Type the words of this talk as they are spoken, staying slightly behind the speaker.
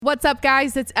What's up,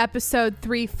 guys? It's episode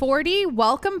 340.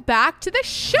 Welcome back to the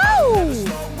show.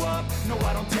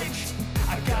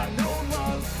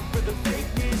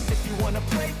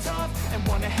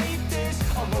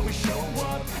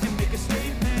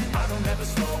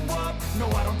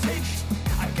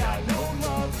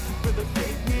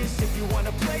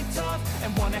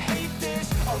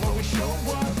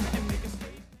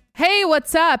 Hey,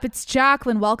 what's up? It's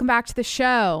Jacqueline. Welcome back to the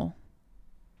show.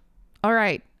 All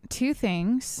right. Two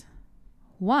things.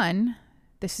 One,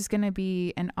 this is going to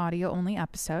be an audio only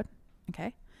episode.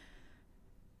 Okay.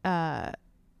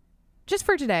 Just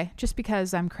for today, just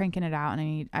because I'm cranking it out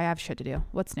and I have shit to do.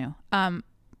 What's new?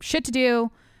 Shit to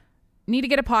do. Need to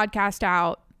get a podcast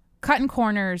out. Cutting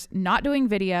corners, not doing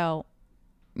video.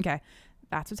 Okay.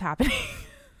 That's what's happening.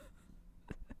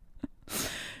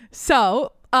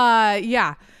 So,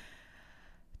 yeah.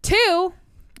 Two,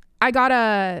 I got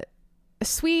a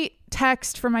sweet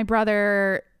text from my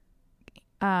brother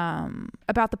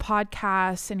about the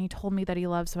podcast, and he told me that he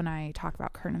loves when I talk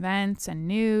about current events and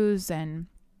news and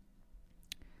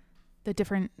the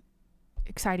different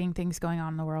exciting things going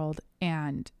on in the world.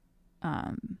 And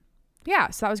yeah,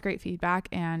 so that was great feedback.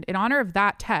 And in honor of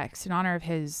that text, in honor of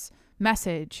his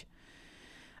message,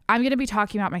 I'm going to be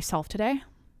talking about myself today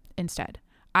instead.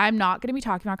 I'm not going to be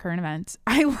talking about current events.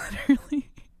 I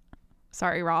literally,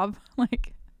 sorry, Rob,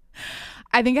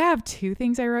 I think I have two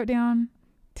things I wrote down,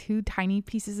 two tiny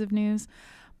pieces of news.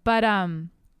 But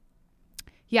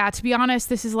yeah, to be honest,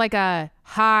 this is like a,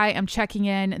 hi, I'm checking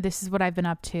in. This is what I've been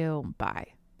up to. Bye.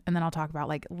 And then I'll talk about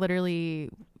literally,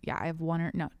 yeah, I have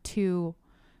two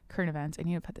current events. I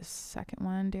need to put the second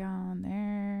one down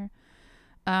there.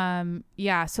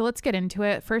 Yeah, so let's get into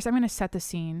it. First, I'm going to set the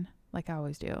scene like I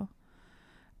always do.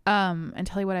 And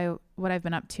tell you what I've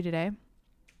been up to today.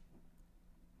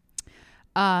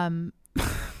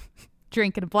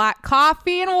 Drinking black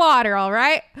coffee and water. All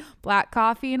right. Black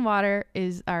coffee and water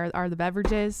are the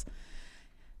beverages.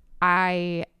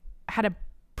 I had a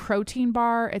protein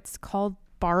bar. It's called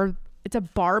it's a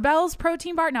Barbell's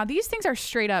protein bar. Now these things are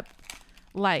straight up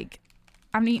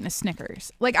I'm eating a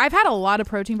Snickers. I've had a lot of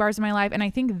protein bars in my life, and I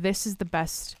think this is the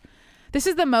best. This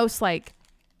is the most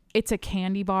it's a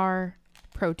candy bar,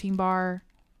 protein bar.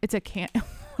 It's a what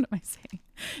am I saying?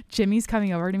 Jimmy's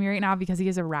coming over to me right now because he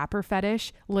has a wrapper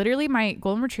fetish. Literally, my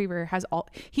golden retriever has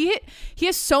he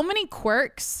has so many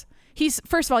quirks.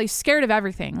 First of all, he's scared of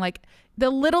everything.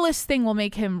 The littlest thing will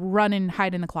make him run and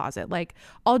hide in the closet.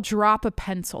 I'll drop a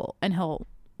pencil and he'll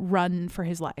run for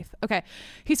his life. Okay.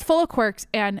 He's full of quirks,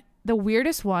 and the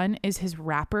weirdest one is his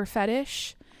wrapper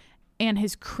fetish and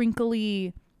his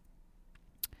crinkly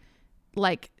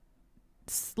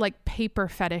paper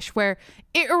fetish, where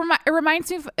it reminds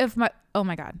me of my, oh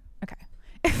my God.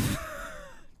 Okay.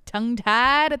 Tongue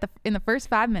tied in the first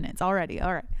 5 minutes already.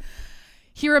 All right.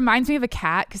 He reminds me of a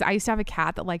cat, because I used to have a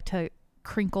cat that liked to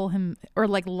crinkle him or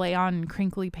lay on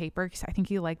crinkly paper, because I think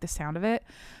he liked the sound of it.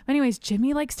 Anyways,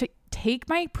 Jimmy likes to take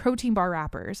my protein bar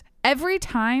wrappers. Every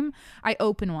time I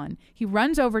open one, he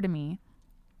runs over to me,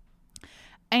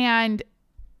 and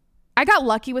I got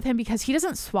lucky with him because he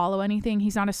doesn't swallow anything. He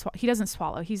doesn't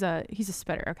swallow. He's a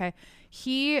spitter. Okay.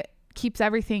 He keeps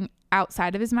everything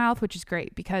outside of his mouth, which is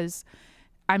great because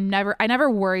I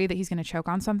never worry that he's going to choke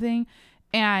on something.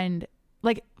 And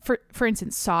for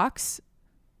instance, socks,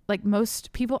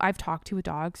 most people I've talked to with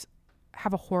dogs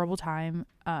have a horrible time,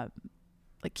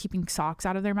 keeping socks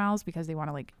out of their mouths because they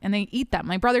want to and they eat them.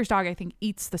 My brother's dog, I think,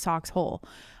 eats the socks whole.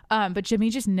 But Jimmy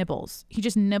just nibbles. He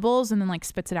just nibbles and then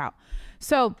spits it out.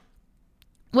 So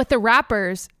with the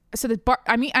wrappers, so the bar,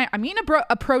 I'm eating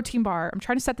a protein bar. I'm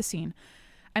trying to set the scene.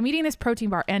 I'm eating this protein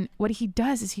bar, and what he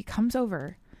does is he comes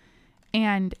over,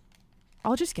 and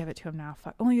I'll just give it to him now.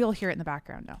 Only you'll hear it in the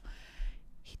background now.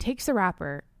 He takes the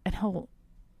wrapper and he'll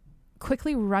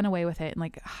quickly run away with it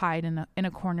and hide in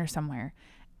a corner somewhere,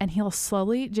 and he'll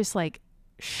slowly just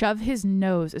shove his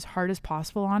nose as hard as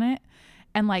possible on it,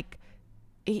 and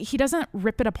he doesn't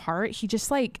rip it apart. He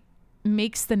just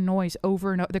makes the noise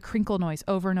over and over, the crinkle noise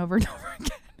over and over and over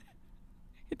again.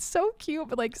 It's so cute,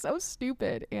 but so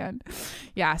stupid. And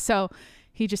yeah, so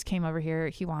he just came over here.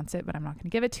 He wants it, but I'm not going to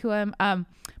give it to him.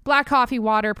 Black coffee,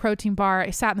 water, protein bar. I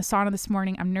sat in the sauna this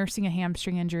morning. I'm nursing a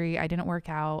hamstring injury. I didn't work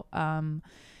out.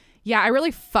 Yeah, I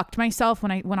really fucked myself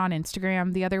when I went on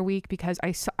Instagram the other week, because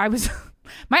I was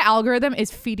my algorithm is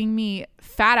feeding me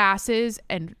fat asses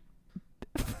and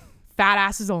fat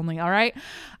asses only. All right.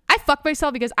 I fucked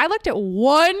myself because I looked at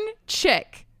one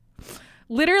chick.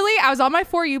 Literally, I was on my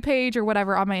For You page or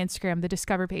whatever on my Instagram, the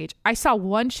Discover page. I saw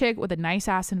one chick with a nice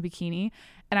ass in a bikini,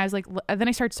 and I was and then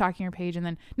I started stalking her page, and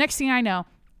then next thing I know,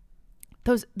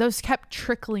 those kept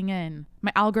trickling in.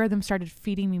 My algorithm started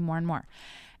feeding me more and more.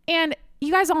 And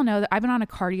you guys all know that I've been on a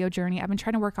cardio journey. I've been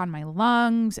trying to work on my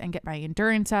lungs and get my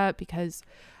endurance up because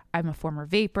I'm a former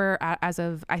vapor. As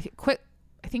of, I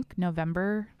think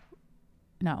November.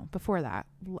 No, before that.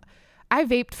 I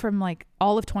vaped from like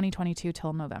all of 2022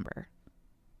 till November.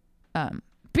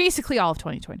 Basically all of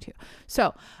 2022.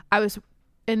 So I was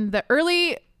in the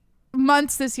early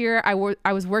months this year, I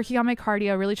was working on my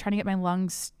cardio, really trying to get my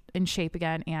lungs in shape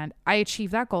again. And I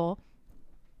achieved that goal.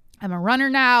 I'm a runner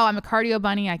now. I'm a cardio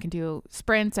bunny. I can do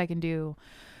sprints. I can do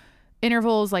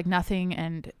intervals like nothing.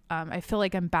 And I feel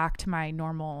like I'm back to my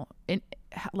normal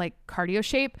like cardio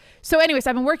shape. So anyways,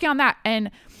 I've been working on that.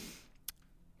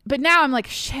 But now I'm like,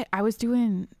 shit, I was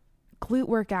doing glute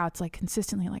workouts like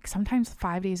consistently, like sometimes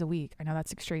 5 days a week. I know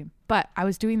that's extreme, but I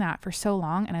was doing that for so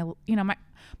long. And my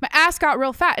ass got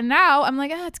real fat. And now I'm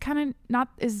like, it's kind of not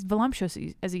as voluptuous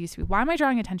as it used to be. Why am I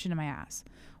drawing attention to my ass?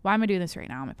 Why am I doing this right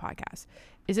now on my podcast?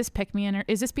 Is this pick me in, or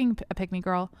is this being a pick me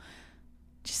girl?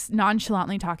 Just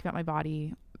nonchalantly talking about my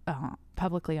body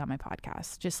publicly on my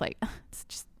podcast. Just like,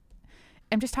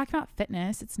 I'm just talking about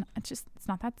fitness. It's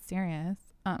not that serious.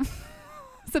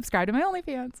 Subscribe to my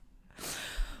OnlyFans.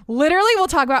 Literally, we'll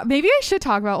talk about, maybe I should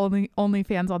talk about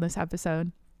OnlyFans on this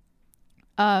episode.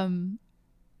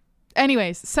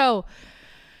 Anyways, so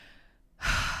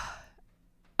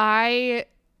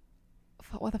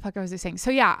what the fuck was I saying? So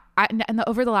yeah,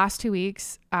 over the last 2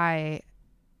 weeks, I've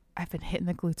been hitting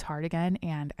the glutes hard again,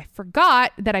 and I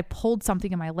forgot that I pulled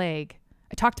something in my leg.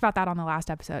 I talked about that on the last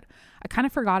episode. I kind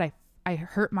of forgot I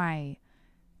hurt my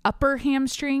upper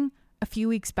hamstring a few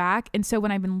weeks back, and so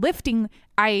when I've been lifting,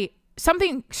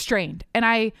 something strained, and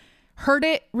I hurt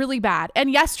it really bad.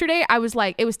 And yesterday, I was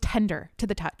like, it was tender to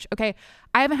the touch. Okay,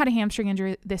 I haven't had a hamstring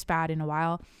injury this bad in a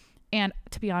while. And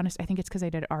to be honest, I think it's because I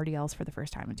did RDLs for the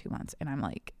first time in 2 months, and I'm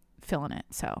like feeling it.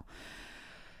 So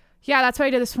yeah, that's what I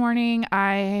did this morning.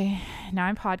 Now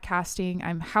I'm podcasting.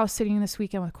 I'm house sitting this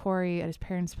weekend with Corey at his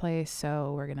parents' place.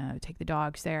 So we're going to take the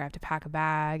dogs there. I have to pack a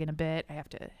bag in a bit. I have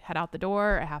to head out the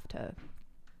door. I have to,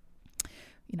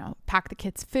 pack the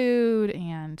kids' food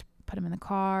and put them in the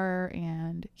car.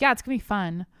 And yeah, it's going to be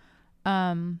fun.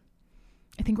 I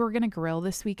think we're going to grill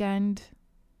this weekend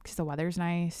because the weather's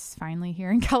nice finally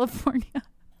here in California.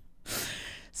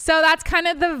 So that's kind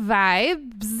of the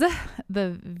vibes.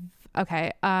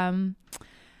 Okay.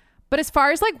 But as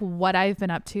far as like what I've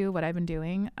been up to, what I've been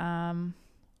doing, I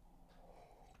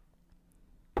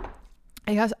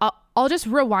guess I'll just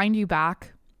rewind you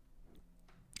back.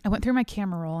 I went through my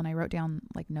camera roll and I wrote down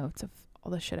like notes of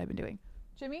all the shit I've been doing.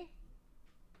 Jimmy?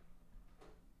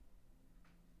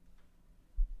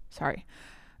 Sorry.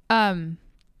 I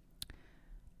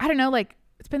don't know, like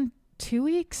it's been 2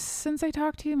 weeks since I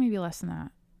talked to you, maybe less than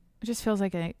that. It just feels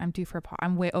like I'm due for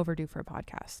I'm way overdue for a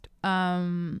podcast.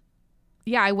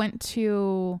 Yeah, I went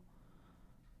to,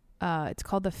 it's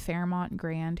called the Fairmont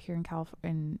Grand here in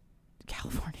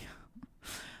California.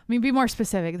 Let me be more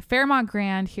specific. The Fairmont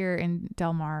Grand here in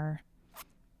Del Mar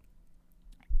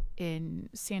in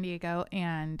San Diego.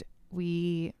 And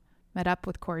we met up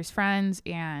with Corey's friends,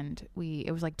 and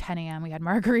it was like 10 a.m. We had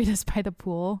margaritas by the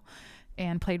pool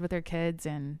and played with their kids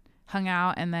and hung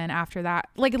out. And then after that,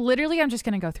 like literally I'm just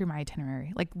going to go through my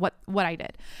itinerary, like what I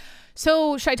did.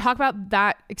 So should I talk about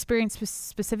that experience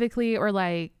specifically, or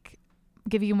like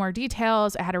give you more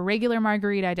details? I had a regular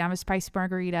margarita. I have a spicy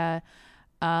margarita.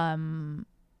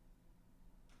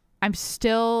 I'm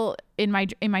still in my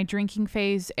drinking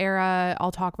phase era.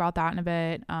 I'll talk about that in a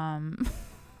bit.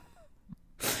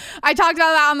 I talked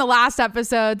about that on the last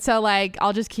episode, so like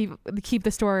I'll just keep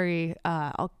the story.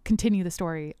 I'll continue the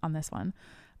story on this one.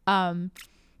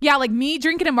 Yeah, like me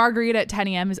drinking a margarita at 10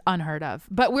 a.m. is unheard of,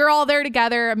 but we're all there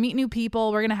together, meet new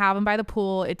people. We're gonna have them by the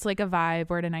pool. It's like a vibe.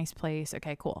 We're at a nice place.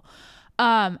 Okay, cool.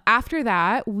 After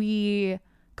that, we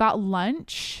got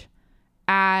lunch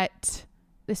at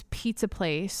this pizza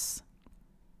place,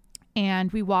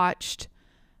 and we watched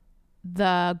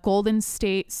the Golden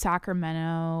State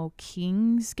Sacramento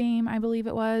Kings game, I believe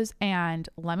it was. And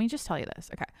let me just tell you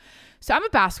this. Okay. So I'm a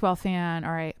basketball fan.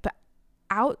 All right. But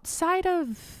outside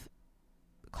of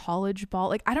college ball,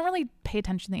 like I don't really pay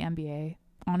attention to the NBA,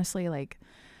 honestly. Like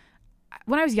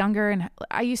when I was younger and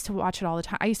I used to watch it all the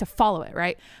time, I used to follow it.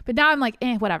 Right. But now I'm like,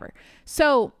 whatever.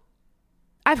 So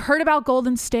I've heard about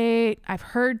Golden State. I've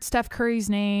heard Steph Curry's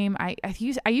name. I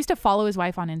used to follow his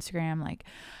wife on Instagram. Like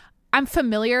I'm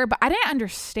familiar, but I didn't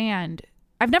understand.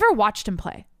 I've never watched him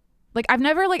play. Like I've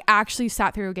never like actually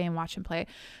sat through a game and watched him play.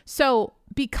 So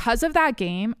because of that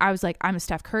game, I was like, I'm a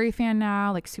Steph Curry fan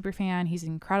now, like super fan. He's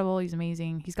incredible. He's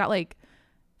amazing. He's got like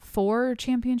 4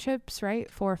 championships, right?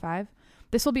 4 or 5.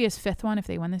 This will be his 5th one if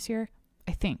they win this year,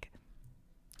 I think.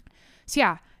 So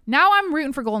yeah, now I'm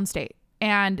rooting for Golden State.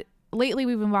 And lately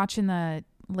we've been watching the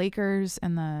Lakers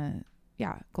and the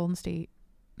Golden State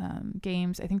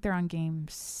games. I think they're on game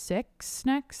 6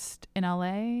 next in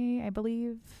LA, I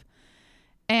believe.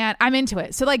 And I'm into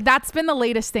it. So like that's been the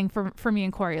latest thing for me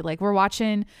and Corey. Like we're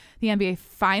watching the NBA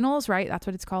Finals, right? That's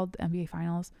what it's called, the NBA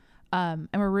Finals. And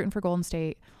we're rooting for Golden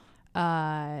State.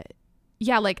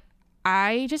 Like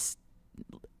I just,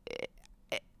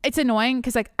 it's annoying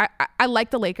because like I like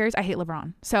the Lakers. I hate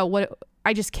LeBron. So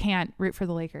I just can't root for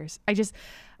the Lakers. And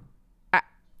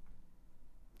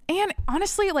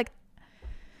honestly, like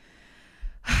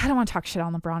I don't want to talk shit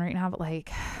on LeBron right now, but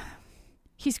like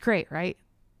he's great, right?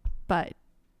 But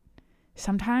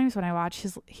sometimes when I watch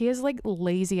he has like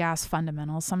lazy ass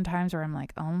fundamentals sometimes where I'm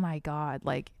like, oh my God,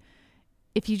 like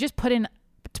if you just put in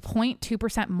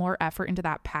 0.2% more effort into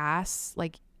that pass,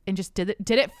 like, and just did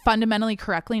it fundamentally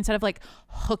correctly instead of like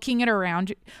hooking it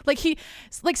around. Like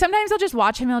sometimes I'll just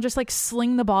watch him and he'll just like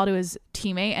sling the ball to his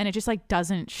teammate and it just like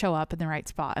doesn't show up in the right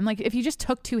spot. I'm like, if you just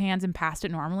took 2 hands and passed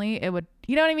it normally, it would,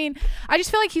 you know what I mean? I just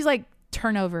feel like he's like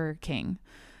turnover king.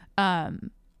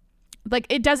 Like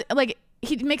it does, like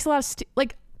he makes a lot of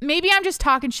like maybe I'm just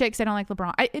talking shit because I don't like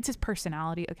LeBron. It's his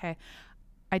personality. Okay.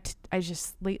 I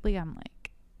just lately I'm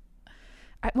like,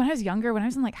 when I was younger, when I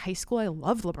was in like high school, I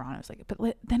loved LeBron. I was like, but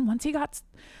then once he got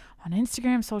on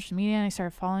Instagram, social media, and I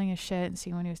started following his shit and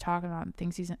seeing what he was talking about and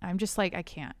things I'm just like, I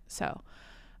can't. So,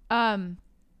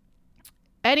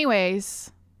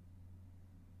 anyways,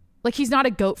 like he's not a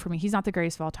GOAT for me. He's not the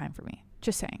greatest of all time for me.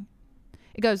 Just saying.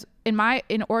 It goes in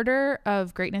order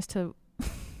of greatness to,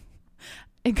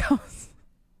 it goes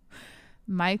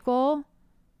Michael,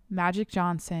 Magic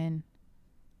Johnson,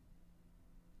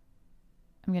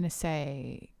 I'm going to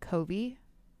say Kobe.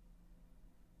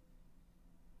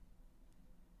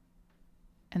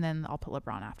 And then I'll put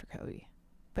LeBron after Kobe.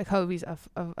 But Kobe's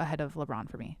ahead of LeBron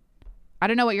for me. I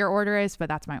don't know what your order is, but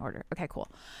that's my order. Okay,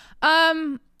 cool.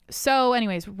 So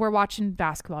anyways, we're watching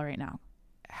basketball right now.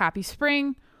 Happy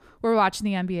spring. We're watching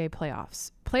the NBA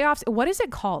playoffs. What is it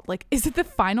called? Like, is it the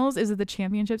finals? Is it the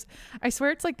championships? I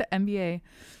swear it's like the NBA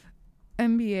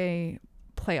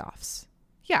playoffs.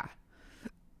 Yeah.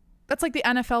 That's like the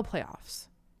NFL playoffs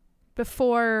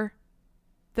before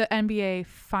the NBA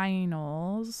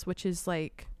finals, which is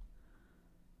like,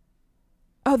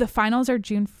 the finals are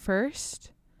June 1st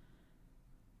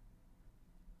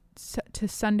to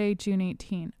Sunday, June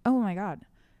 18. Oh my God.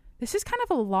 This is kind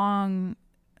of a long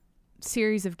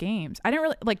series of games. I didn't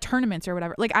really like tournaments or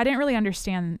whatever. Like I didn't really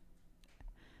understand.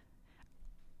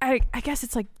 I guess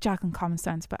it's like Jacqueline common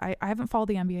sense, but I haven't followed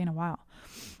the NBA in a while.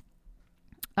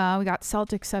 We got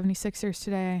Celtics 76ers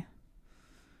today.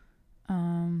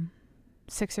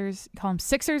 Sixers, you call them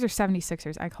Sixers or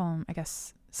 76ers? I call them, I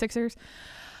guess, Sixers.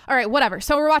 All right, whatever.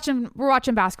 So we're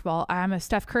watching basketball. I'm a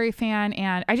Steph Curry fan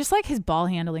and I just like his ball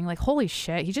handling. Like, holy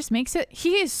shit. He just makes it,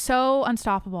 he is so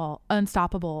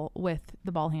unstoppable with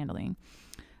the ball handling.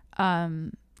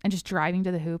 And just driving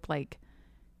to the hoop. Like,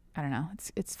 I don't know.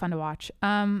 It's fun to watch.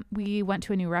 We went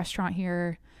to a new restaurant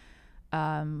here.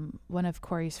 One of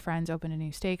Corey's friends opened a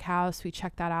new steakhouse. We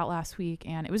checked that out last week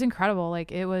and it was incredible.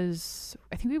 Like I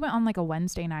think we went on like a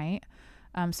Wednesday night.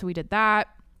 So we did that.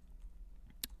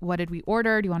 What did we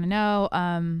order? Do you want to know?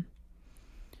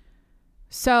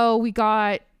 So we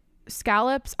got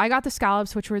scallops. I got the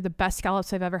scallops, which were the best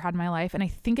scallops I've ever had in my life. And I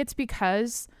think it's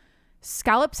because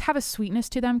scallops have a sweetness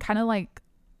to them, kind of like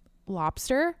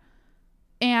lobster.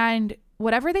 And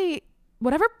whatever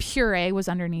puree was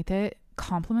underneath it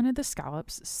complemented the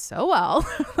scallops so well.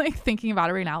 Like thinking about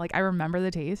it right now, like I remember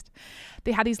the taste.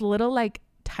 They had these little like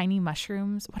tiny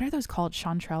mushrooms. What are those called?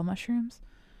 Chanterelle mushrooms?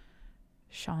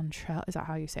 Chanterelle, is that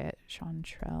how you say it?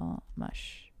 Chanterelle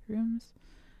mushrooms?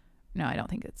 No, I don't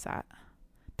think it's that.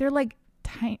 They're like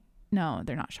tiny. No,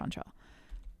 they're not chanterelle.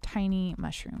 Tiny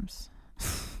mushrooms.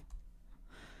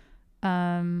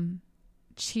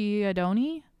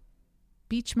 Chidoni?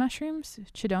 Beach mushrooms?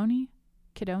 Chidoni?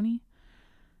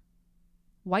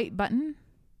 White button?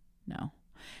 No.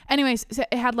 Anyways, so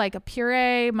it had like a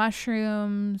puree,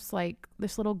 mushrooms, like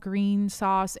this little green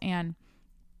sauce, and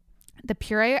the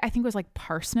puree I think was like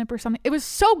parsnip or something. It was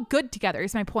so good together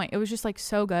is my point. It was just like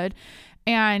so good.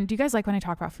 And do you guys like when I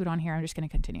talk about food on here? I'm just going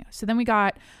to continue. So then we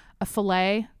got a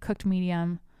filet cooked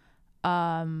medium.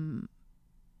 And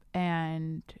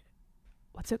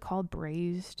what's it called?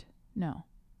 Braised? No.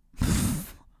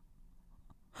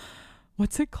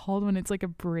 What's it called when it's like a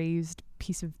braised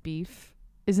piece of beef?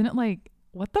 Isn't it like,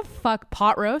 what the fuck?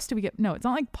 Pot roast? No, it's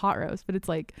not like pot roast, but it's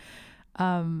like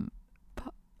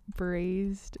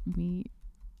braised meat.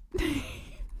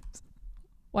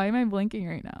 Why am I blinking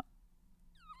right now?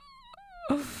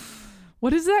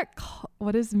 What is that called?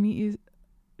 What is meat?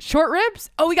 Short ribs?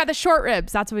 Oh, we got the short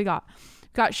ribs. That's what we got.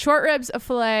 Got short ribs, a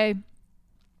filet,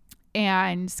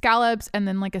 and scallops, and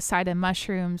then like a side of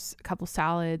mushrooms, a couple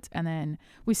salads, and then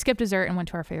we skipped dessert and went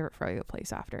to our favorite froyo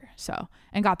place after. So,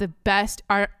 and got the best.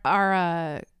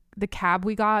 The cab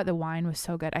we got, the wine was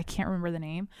so good. I can't remember the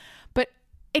name, but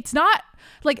it's not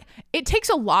like, it takes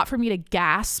a lot for me to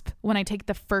gasp when I take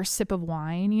the first sip of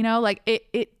wine, you know, like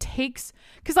it takes,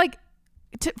 cause like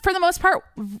for the most part,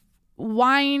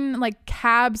 wine, like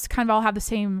cabs kind of all have the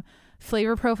same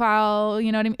flavor profile,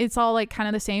 you know what I mean? It's all like kind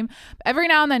of the same. But every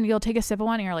now and then you'll take a sip of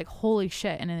wine and you're like, holy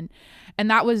shit. And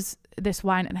that was this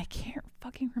wine, and I can't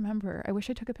fucking remember. I wish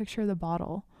I took a picture of the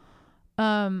bottle.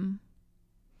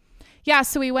 Yeah,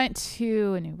 so we went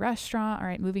to a new restaurant. All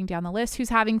right, moving down the list. Who's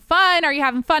having fun? Are you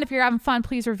having fun? If you're having fun,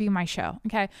 please review my show.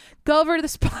 Okay. Go over to the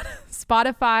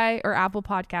Spotify or Apple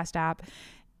Podcast app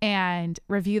and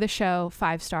review the show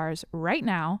 5 stars right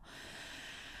now.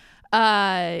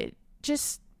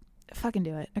 Just fucking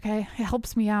do it. Okay. It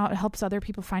helps me out. It helps other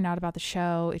people find out about the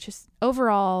show. It's just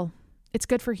overall, it's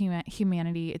good for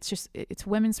humanity. It's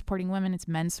women supporting women. It's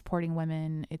men supporting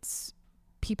women. It's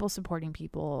people supporting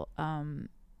people.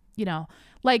 You know,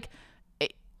 like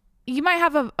you might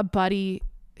have a buddy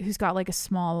who's got like a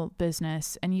small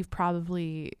business and you've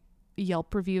probably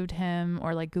Yelp reviewed him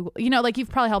or like Google, you know, like you've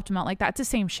probably helped him out like that. It's the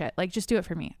same shit. Like just do it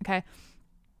for me. Okay.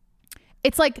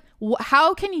 It's like,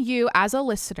 how can you as a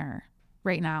listener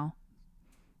right now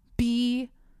be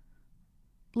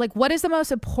like, what is the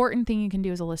most important thing you can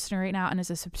do as a listener right now and as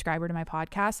a subscriber to my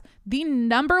podcast? The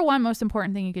number one most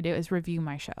important thing you could do is review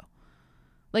my show.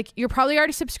 Like you're probably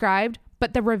already subscribed,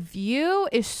 but the review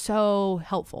is so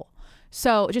helpful.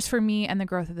 So just for me and the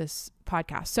growth of this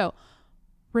podcast. So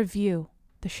review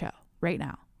the show right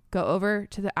now. Go over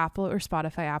to the Apple or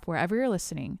Spotify app, wherever you're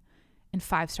listening, and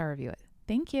 5-star review it.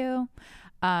 Thank you.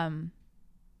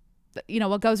 You know,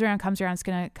 what goes around comes around. It's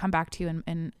going to come back to you.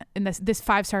 And this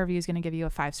 5-star review is going to give you a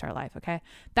 5-star life. Okay.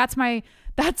 That's my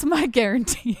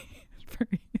guarantee for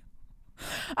you.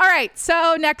 All right.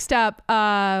 So next up,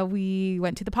 we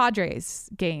went to the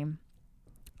Padres game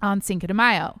on Cinco de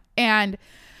Mayo. And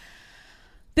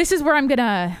this is where I'm going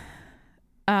to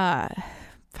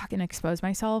fucking expose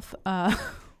myself.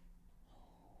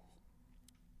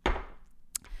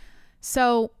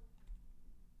 So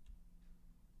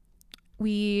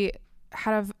we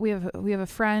have a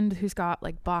friend who's got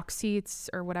like box seats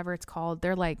or whatever it's called.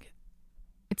 They're like,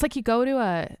 it's like you go to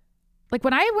like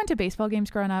when I went to baseball games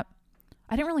growing up,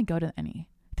 I didn't really go to any.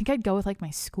 I think I'd go with like my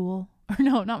school, or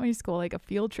no, not my school, like a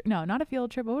field trip. No, not a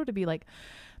field trip. What would it be? Like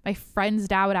my friend's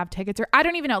dad would have tickets, or I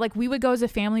don't even know. Like we would go as a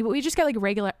family, but we just get like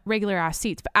regular ass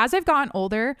seats. But as I've gotten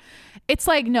older, it's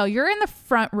like, no, you're in the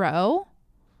front row.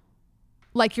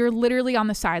 Like you're literally on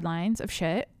the sidelines of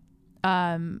shit.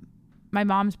 My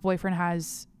mom's boyfriend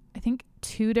has, I think,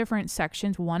 2 different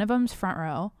sections. One of them's front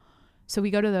row. So we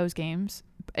go to those games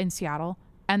in Seattle.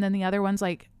 And then the other one's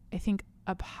like, I think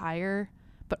up higher,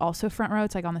 but also front row.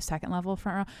 It's like on the second level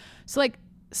front row. So like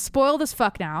spoiled as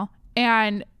fuck now.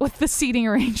 And with the seating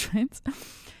arrangements.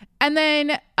 And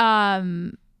then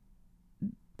I've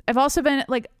also been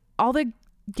like all the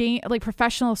game, like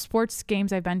professional sports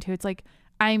games I've been to. It's like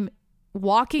I'm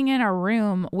walking in a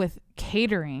room with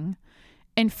catering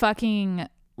and fucking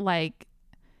like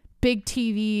big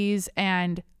TVs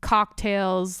and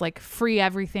cocktails, like free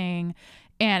everything.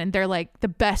 And they're like the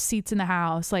best seats in the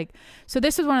house. Like, so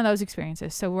this is one of those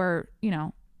experiences. So we're, you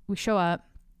know, we show up,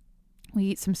 we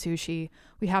eat some sushi,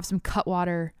 we have some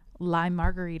Cutwater lime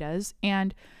margaritas.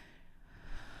 And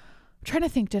I'm trying to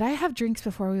think, did I have drinks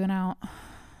before we went out?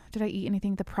 Did I eat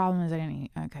anything? The problem is I didn't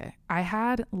eat. Okay. I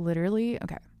had literally,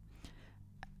 okay.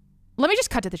 Let me just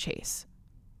cut to the chase.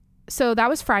 So that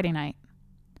was Friday night.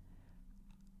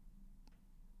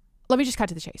 Let me just cut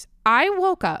to the chase. I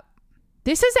woke up.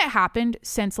 This hasn't happened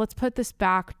since, let's put this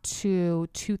back to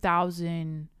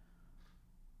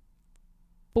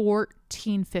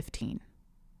 2014, 15.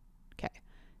 Okay.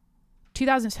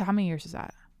 2000, so how many years is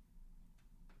that?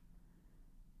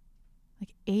 Like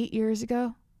 8 years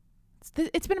ago?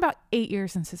 It's been about 8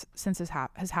 years since this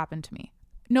has happened to me.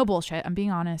 No bullshit. I'm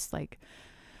being honest. Like,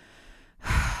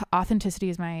 authenticity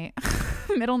is my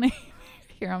middle name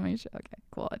here on my show. Okay,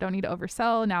 cool. I don't need to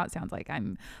oversell. Now it sounds like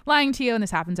I'm lying to you, and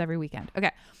this happens every weekend. Okay.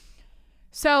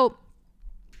 So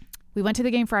we went to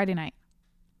the game Friday night.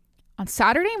 On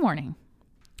Saturday morning,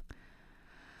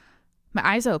 my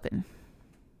eyes open.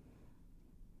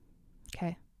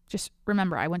 Okay. Just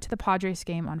remember, I went to the Padres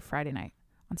game on Friday night.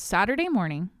 On Saturday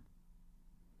morning,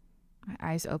 my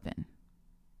eyes open.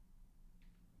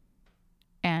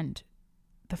 And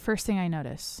the first thing I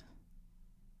noticed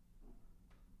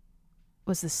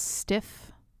was this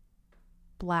stiff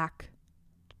black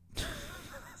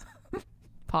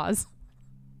pause.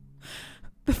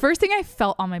 The first thing I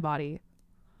felt on my body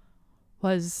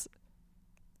was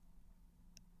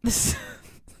this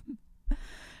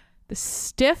the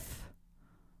stiff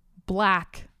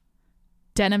black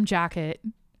denim jacket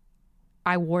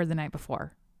I wore the night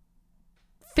before,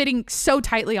 fitting so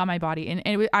tightly on my body.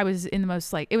 And I was in the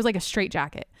most like, it was like a straight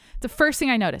jacket. The first thing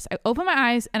I noticed, I opened my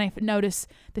eyes and I noticed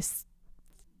this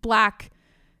black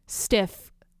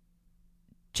stiff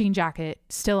jean jacket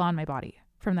still on my body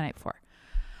from the night before.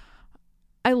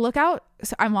 I look out,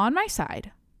 so I'm on my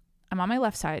side. I'm on my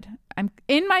left side. I'm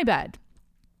in my bed.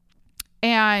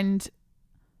 And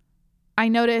I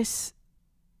notice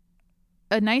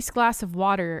a nice glass of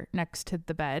water next to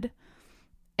the bed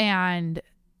and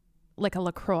like a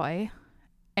LaCroix.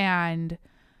 And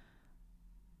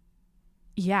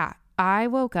yeah, I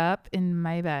woke up in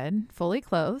my bed fully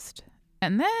clothed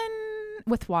and then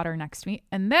with water next to me.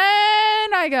 And then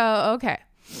I go, okay,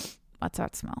 what's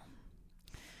that smell?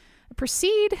 I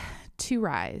proceed to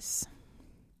rise.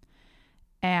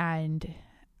 And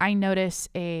I notice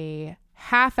a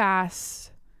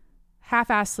half-assly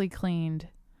cleaned.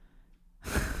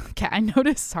 Okay, I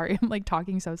notice, sorry, I'm like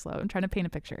talking so slow. I'm trying to paint a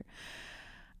picture.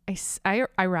 I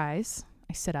rise,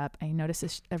 I sit up, I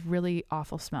notice a really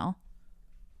awful smell.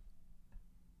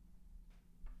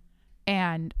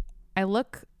 And I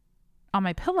look on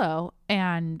my pillow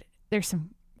and there's some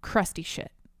crusty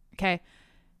shit. Okay.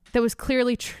 That was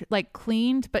clearly like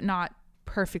cleaned, but not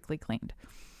perfectly cleaned.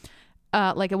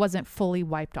 Like it wasn't fully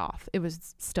wiped off. It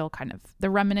was still kind of the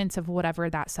remnants of whatever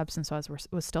that substance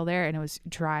was still there, and it was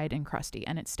dried and crusty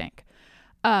and it stank.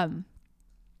 Then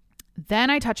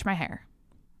I touch my hair.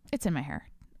 It's in my hair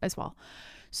as well.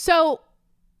 So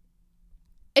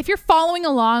if you're following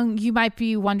along, you might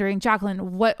be wondering,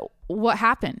 Jacqueline, what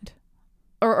happened?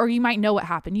 Or you might know what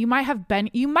happened. You might have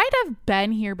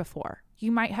been here before.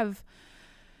 You might have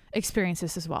experienced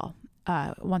this as well.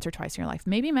 Once or twice in your life,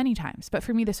 maybe many times. But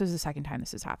for me, this was the second time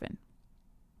this has happened.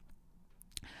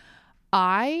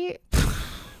 All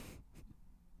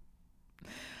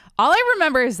I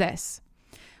remember is this.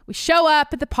 We show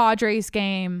up at the Padres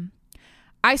game.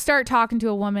 I start talking to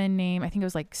a woman named, I think it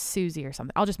was like Susie or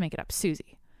something. I'll just make it up,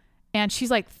 Susie. And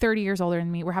she's like 30 years older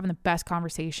than me. We're having the best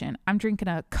conversation. I'm drinking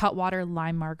a Cutwater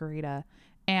lime margarita.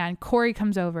 And Corey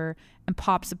comes over and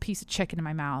pops a piece of chicken in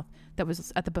my mouth that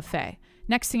was at the buffet.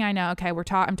 Next thing I know, okay,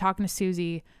 I'm talking to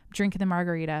Susie, drinking the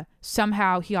margarita.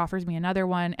 Somehow he offers me another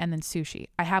one and then sushi.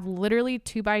 I have literally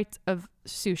 2 bites of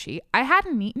sushi. I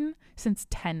hadn't eaten since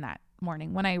 10 that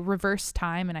morning. When I reversed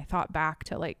time and I thought back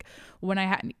to like when I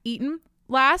hadn't eaten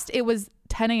last, it was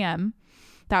 10 a.m.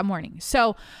 that morning.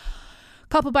 So a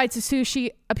couple bites of sushi,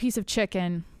 a piece of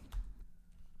chicken,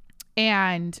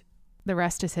 and the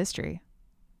rest is history.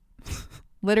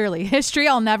 Literally history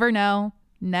I'll never know,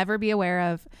 never be aware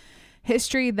of.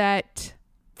 History that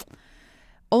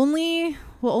will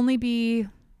only be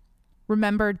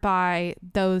remembered by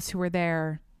those who were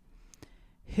there,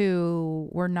 who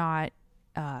were not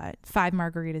 5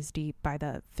 margaritas deep by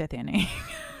the 5th inning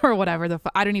or whatever.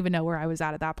 I don't even know where I was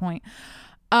at that point.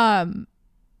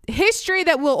 History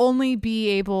that will only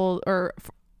be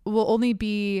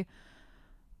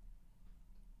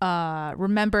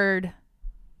remembered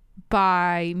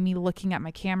by me looking at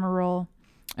my camera roll.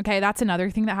 Okay, that's another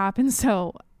thing that happens.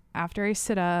 So after I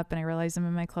sit up and I realize I'm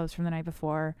in my clothes from the night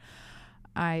before,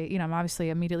 I'm obviously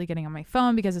immediately getting on my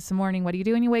phone because it's the morning. What do you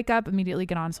do when you wake up? Immediately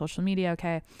get on social media.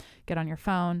 Okay, get on your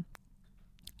phone.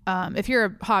 If you're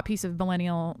a hot piece of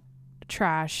millennial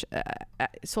trash,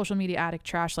 social media addict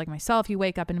trash like myself, you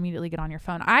wake up and immediately get on your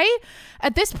phone.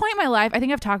 At this point in my life, I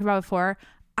think I've talked about before,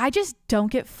 I just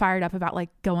don't get fired up about like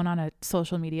going on a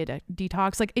social media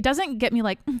detox. Like it doesn't get me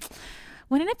like,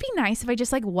 wouldn't it be nice if I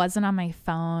just like wasn't on my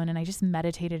phone and I just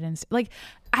meditated and like,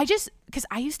 because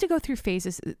I used to go through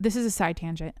phases. This is a side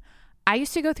tangent. I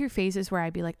used to go through phases where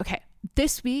I'd be like, okay,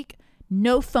 this week,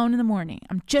 no phone in the morning.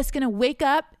 I'm just going to wake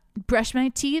up, brush my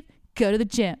teeth, go to the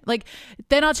gym. Like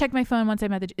then I'll check my phone once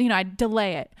I'm at the, I'd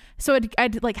delay it. So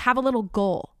I'd like have a little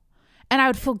goal. And I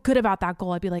would feel good about that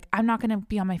goal. I'd be like, I'm not going to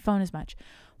be on my phone as much.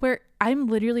 Where I'm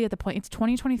literally at the point, it's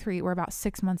 2023. We're about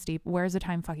 6 months deep. Where's the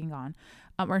time fucking gone?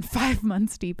 We're in 5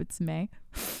 months deep. It's May.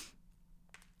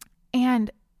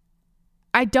 And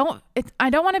I don't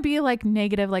want to be like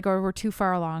negative, like, or we're too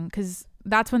far along. Cause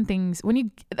that's when things,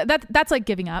 that's like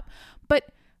giving up. But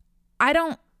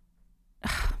I'm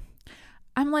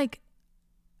like,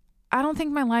 I don't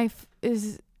think my life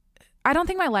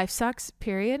sucks,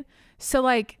 period. So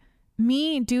like,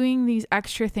 me doing these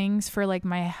extra things for like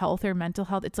my health or mental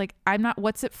health, it's like, I'm not,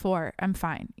 what's it for? I'm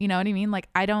fine. You know what I mean? Like,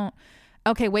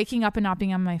 okay, waking up and not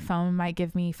being on my phone might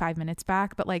give me 5 minutes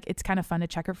back, but like, it's kind of fun to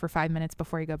check it for 5 minutes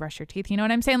before you go brush your teeth. You know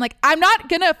what I'm saying? Like, I'm not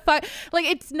gonna like,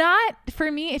 it's not,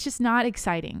 for me, it's just not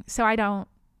exciting. So I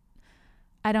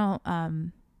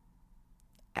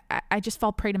just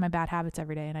fall prey to my bad habits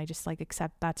every day, and I just like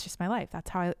accept that's just my life.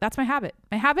 That's my habit.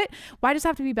 My habit, why does it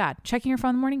have to be bad? Checking your phone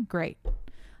in the morning, great.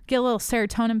 Get a little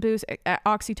serotonin boost,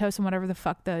 oxytocin, whatever the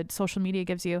fuck the social media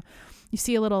gives you. You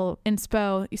see a little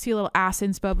inspo, you see a little ass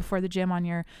inspo before the gym on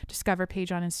your Discover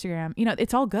page on Instagram. You know,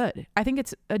 it's all good. I think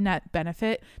it's a net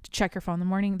benefit to check your phone in the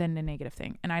morning than a negative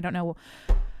thing. And I don't know,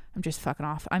 I'm just fucking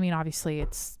off. I mean, obviously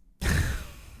it's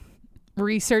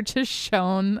research has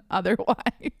shown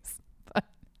otherwise. But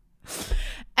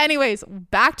anyways,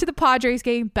 back to the Padres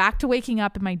game, back to waking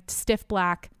up in my stiff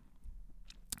black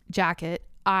jacket.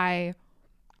 I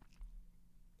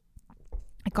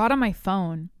got on my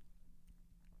phone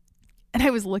and I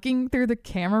was looking through the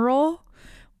camera roll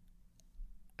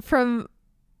from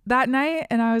that night,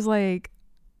 and I was like,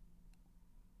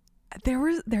 there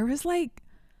was like,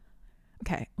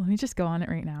 okay, let me just go on it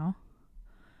right now.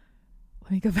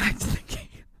 Let me go back to the game.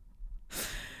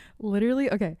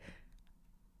 Literally, okay,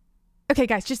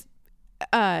 guys, just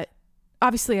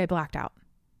obviously I blacked out.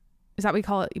 Is that what we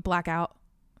call it? You black out?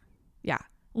 Yeah.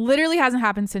 Literally hasn't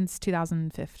happened since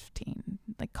 2015,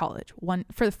 like college.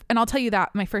 And I'll tell you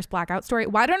that my first blackout story.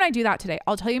 Why don't I do that today?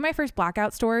 I'll tell you my first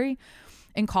blackout story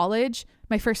in college,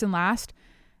 my first and last,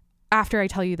 after I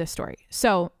tell you this story.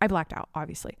 So I blacked out,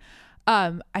 obviously.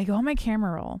 I go on my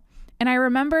camera roll, and I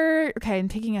remember, okay, I'm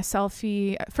taking a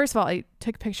selfie. First of all, I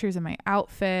took pictures of my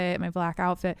outfit, my black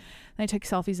outfit. Then I took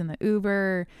selfies in the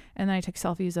Uber, and then I took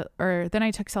selfies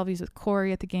with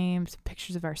Corey at the game, some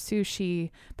pictures of our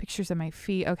sushi, pictures of my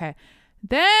feet. Okay.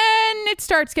 Then it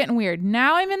starts getting weird.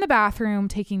 Now I'm in the bathroom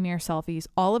taking mirror selfies.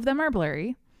 All of them are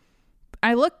blurry.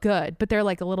 I look good, but they're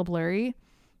like a little blurry.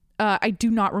 I do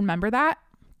not remember that.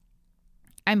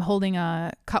 I'm holding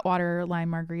a Cutwater lime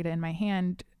margarita in my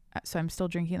hand, so I'm still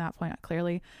drinking at that point,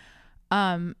 clearly.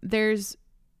 There's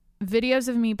videos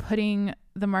of me putting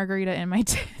the margarita in my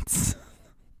tits.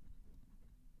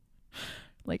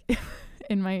 Like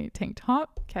in my tank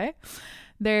top. Okay.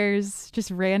 There's just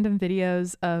random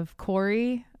videos of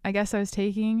Corey, I guess I was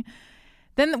taking.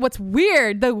 Then what's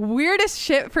weird, the weirdest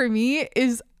shit for me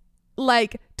is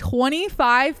like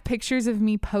 25 pictures of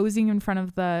me posing in front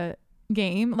of the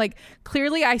game. Like,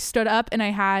 clearly I stood up and I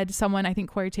had someone, I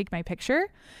think Corey, take my picture.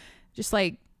 Just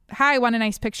like, hi, I want a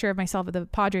nice picture of myself at the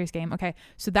Padres game. Okay,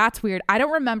 so that's weird. I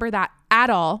don't remember that at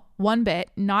all, one bit.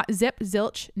 Not zip,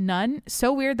 zilch, none.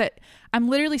 So weird that I'm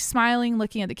literally smiling,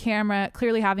 looking at the camera,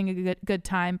 clearly having a good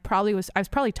time. I was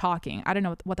probably talking. I don't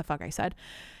know what the fuck I said.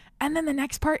 And then the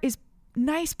next part is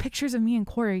nice pictures of me and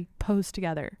Corey posed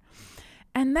together.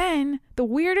 And then the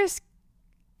weirdest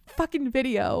fucking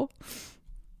video.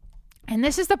 And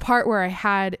this is the part where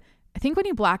I think when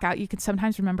you black out, you can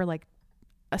sometimes remember like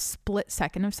a split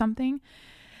second of something.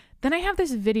 Then I have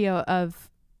this video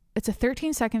it's a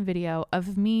 13-second video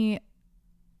of me,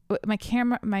 my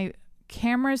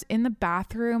camera's in the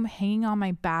bathroom hanging on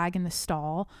my bag in the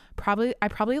stall. I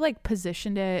probably like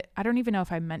positioned it. I don't even know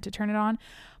if I meant to turn it on,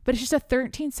 but it's just a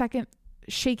 13-second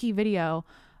shaky video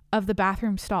of the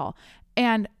bathroom stall.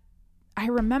 And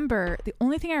the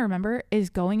only thing I remember is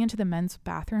going into the men's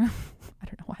bathroom. I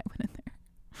don't know why I went in there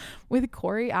with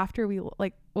Corey after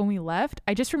when we left.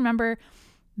 I just remember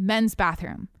men's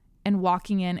bathroom and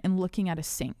walking in and looking at a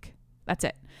sink. That's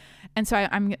it. And so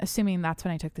I'm assuming that's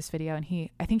when I took this video. And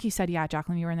I think he said, yeah,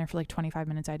 Jacqueline, you were in there for like 25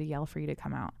 minutes. I had to yell for you to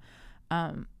come out.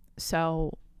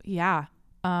 So yeah.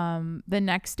 The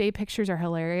next day pictures are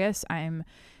hilarious. I'm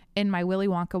in my Willy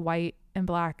Wonka white and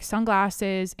black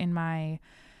sunglasses, in my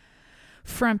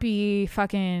frumpy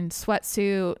fucking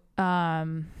sweatsuit,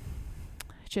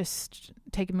 just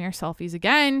taking mirror selfies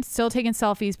again, still taking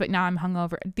selfies, but now I'm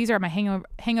hungover. These are my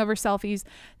hangover selfies.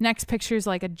 Next picture is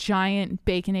like a giant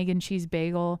bacon, egg, and cheese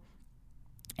bagel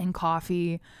and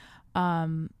coffee, a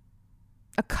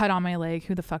cut on my leg.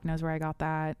 Who the fuck knows where I got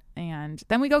that? And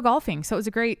then we go golfing. So it was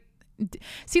a great,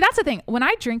 see, that's the thing. When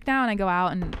I drink now and I go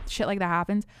out and shit like that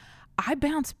happens, I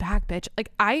bounce back, bitch.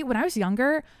 Like when I was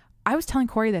younger, I was telling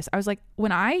Corey this. I was like,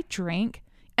 when I drank,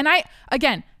 and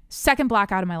again, second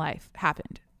blackout of my life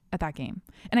happened at that game.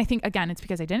 And I think, again, it's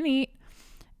because I didn't eat.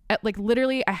 Like,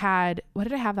 literally, what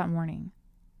did I have that morning?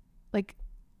 Like,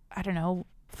 I don't know,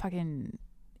 fucking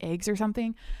eggs or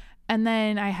something. And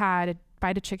then I had a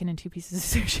bite of chicken and 2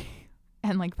 pieces of sushi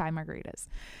and like 5 margaritas.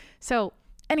 So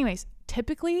anyways,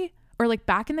 typically, or like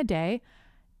back in the day,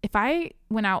 if I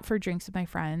went out for drinks with my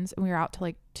friends and we were out till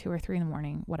like 2 or 3 in the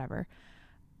morning, whatever,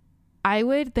 I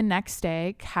would the next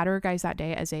day categorize that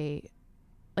day as a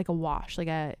wash, like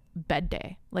a bed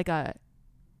day, like a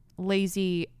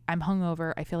lazy, I'm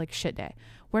hungover, I feel like shit day.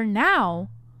 Where now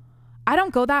I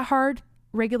don't go that hard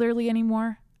regularly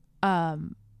anymore.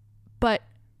 But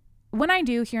when I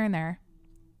do here and there,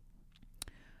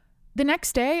 the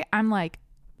next day I'm like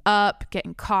up,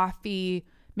 getting coffee.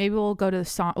 Maybe we'll go to the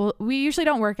sauna. Well, we usually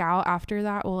don't work out after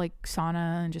that. We'll like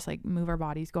sauna and just like move our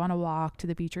bodies, go on a walk to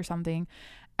the beach or something.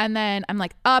 And then I'm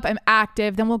like up, I'm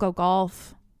active. Then we'll go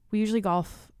golf. We usually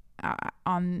golf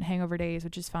on hangover days,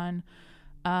 which is fun.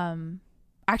 I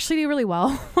actually do really well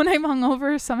when I'm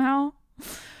hungover somehow.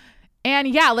 And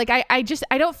yeah, like I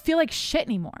don't feel like shit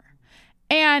anymore.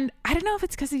 And I don't know if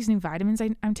it's because these new vitamins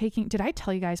I'm taking. Did I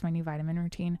tell you guys my new vitamin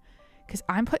routine? Because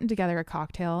I'm putting together a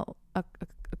cocktail, a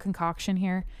concoction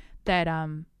here that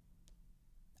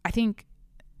I think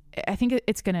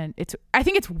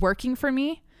it's working for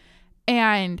me.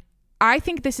 And I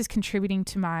think this is contributing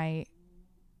to my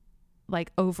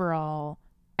like overall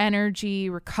energy,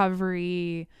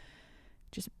 recovery,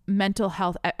 just mental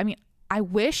health. I mean, I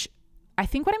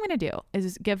think what I'm going to do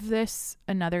is give this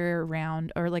another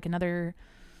round or like another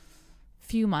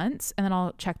few months, and then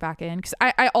I'll check back in, because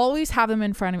I always have them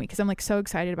in front of me because I'm like so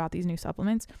excited about these new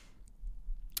supplements.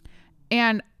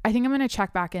 And I think I'm going to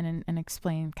check back in and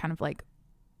explain kind of like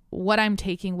what I'm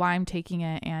taking, why I'm taking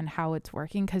it, and how it's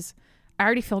working, because I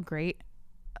already feel great,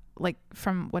 like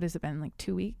from what has it been, like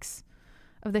 2 weeks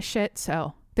of this shit.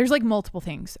 So there's like multiple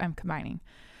things I'm combining.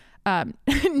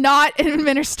 Not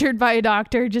administered by a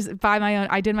doctor, just by my own.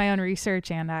 I did my own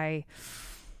research, and I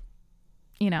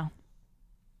read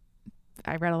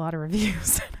a lot of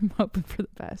reviews, and I'm hoping for the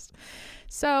best.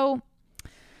 So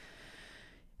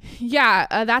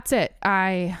yeah, that's it.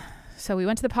 So we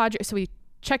went to the Padres. So we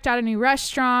checked out a new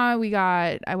restaurant.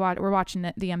 We're watching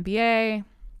the NBA.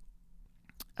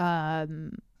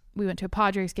 We went to a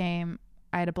Padres game.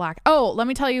 I had let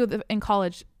me tell you, in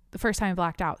college, the first time I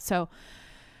blacked out. So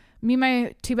me and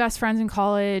my 2 best friends in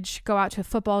college go out to a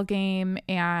football game,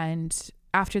 and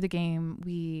after the game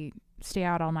we stay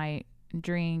out all night and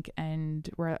drink, and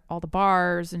we're at all the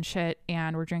bars and shit,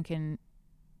 and we're drinking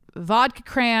vodka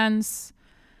crans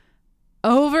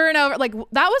over and over. Like,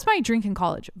 that was my drink in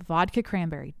college. Vodka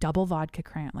cranberry, double vodka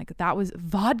cran. Like, that was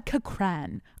vodka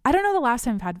cran. I don't know the last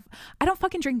time I don't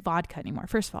fucking drink vodka anymore.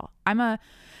 First of all, I'm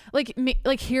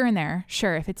like here and there.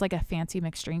 Sure. If it's like a fancy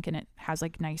mixed drink and it has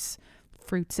like nice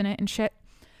fruits in it and shit.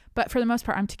 But for the most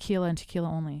part, I'm tequila and tequila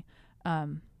only.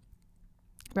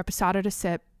 Reposado to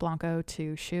sip, Blanco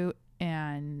to shoot,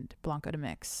 and Blanco to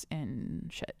mix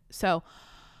and shit. So,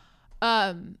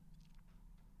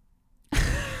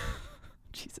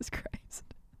 Jesus Christ.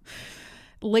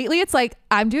 Lately, it's like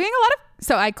I'm doing a lot of.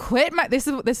 So I quit this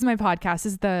is my podcast.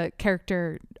 This is the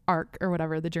character arc or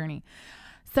whatever, the journey.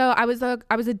 So I was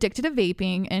addicted to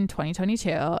vaping in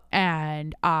 2022,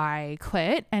 and I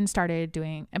quit and started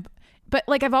doing. But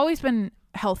like, I've always been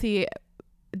healthy,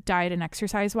 diet and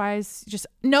exercise wise. Just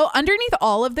underneath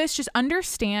all of this, just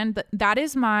understand that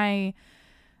is my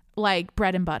like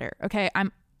bread and butter. Okay,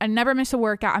 I never miss a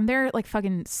workout. I'm there like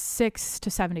fucking 6 to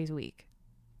 7 days a week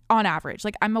on average.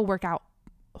 Like, I'm a workout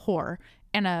whore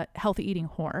and a healthy eating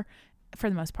whore for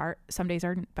the most part. Some days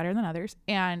are better than others.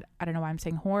 And I don't know why I'm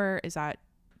saying whore. Is that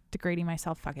degrading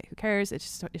myself? Fuck it. Who cares?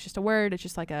 It's just a word. It's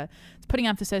just like it's putting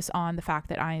emphasis on the fact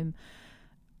that I'm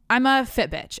a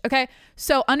fit bitch. Okay.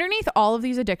 So underneath all of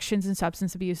these addictions and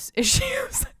substance abuse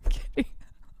issues, I'm kidding.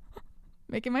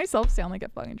 Making myself sound like a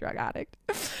fucking drug addict.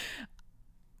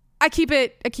 I keep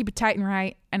it tight and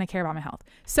right, and I care about my health.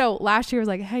 So last year I was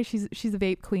like, hey, she's a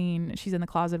vape queen. She's in the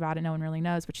closet about it. No one really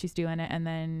knows, but she's doing it. And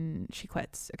then she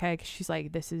quits. Okay. 'Cause she's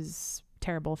like, this is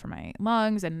terrible for my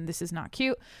lungs and this is not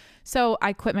cute. So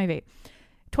I quit my vape.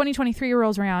 2023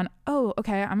 rolls around. Oh,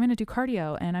 okay. I'm going to do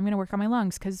cardio and I'm going to work on my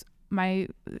lungs because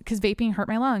vaping hurt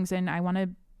my lungs and I want to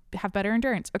have better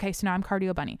endurance. Okay. So now I'm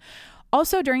cardio bunny.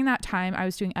 Also during that time, I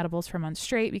was doing edibles for months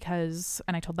straight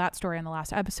and I told that story in the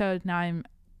last episode. Now I'm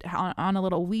on a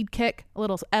little weed kick, a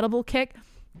little edible kick.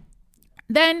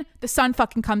 Then the sun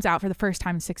fucking comes out for the first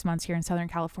time in 6 months here in Southern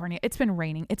California. It's been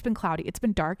raining. It's been cloudy. It's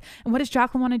been dark. And what does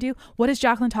Jacqueline want to do? What is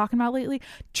Jacqueline talking about lately?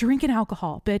 Drinking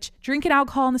alcohol, bitch. Drinking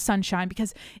alcohol in the sunshine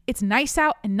because it's nice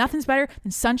out and nothing's better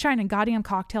than sunshine and goddamn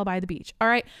cocktail by the beach. All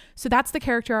right. So that's the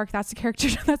character arc. That's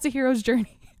the hero's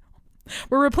journey.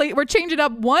 We're changing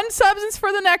up one substance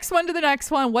for the next one to the next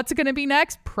one. What's it going to be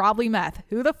next? Probably meth.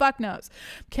 Who the fuck knows?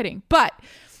 I'm kidding. But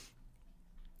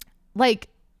like,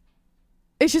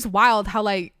 it's just wild how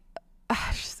like,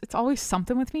 it's always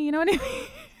something with me. You know what I mean?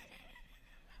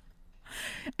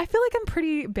 I feel like I'm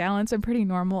pretty balanced. I'm pretty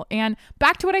normal. And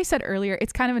back to what I said earlier,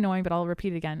 it's kind of annoying, but I'll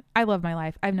repeat it again. I love my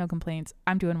life. I have no complaints.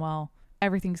 I'm doing well.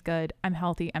 Everything's good. I'm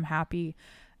healthy. I'm happy.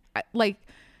 I'm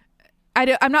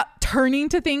not turning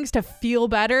to things to feel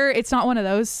better. It's not one of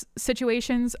those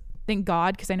situations. Thank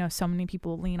God, because I know so many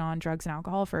people lean on drugs and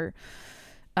alcohol for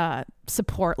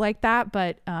support like that.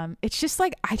 But it's just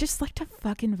like, I just like to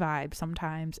fucking vibe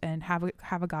sometimes and have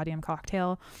a goddamn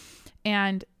cocktail.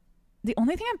 And the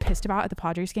only thing I'm pissed about at the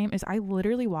Padres game is I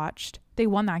literally watched, they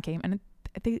won that game, and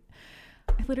I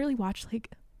literally watched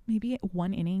like maybe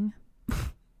one inning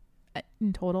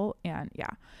in total. And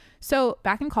yeah, so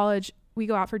back in college, we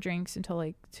go out for drinks until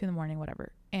like 2 a.m,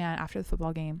 whatever. And after the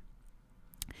football game,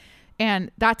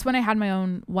 and that's when I had my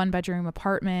own 1-bedroom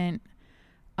apartment.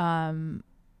 It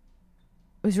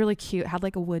was really cute. It had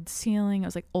like a wood ceiling. It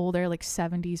was like older, like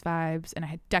 70s vibes, and I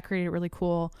had decorated it really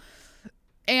cool.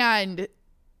 And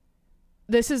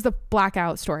this is the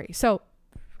blackout story. So,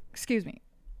 excuse me.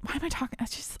 Why am I talking?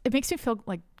 It makes me feel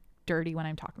like dirty when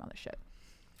I'm talking about this shit.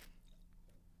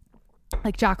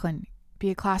 Like, Jacqueline, be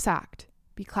a class act.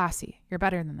 Be classy. You're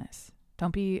better than this.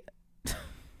 Don't be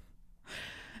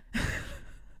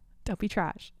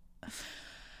trash.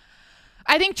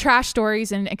 I think trash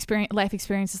stories and life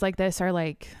experiences like this are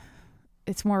like,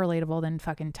 it's more relatable than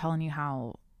fucking telling you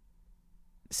how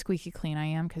squeaky clean I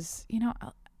am. Cause you know,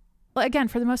 again,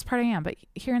 for the most part I am, but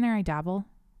here and there I dabble.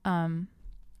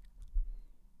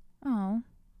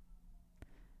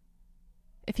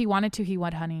 If he wanted to, he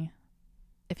would, honey.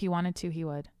 If he wanted to, he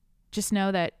would. Just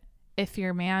know that if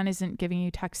your man isn't giving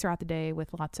you texts throughout the day with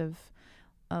lots of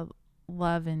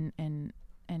love and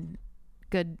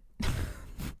good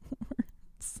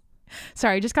words.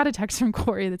 Sorry, I just got a text from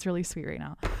Corey that's really sweet right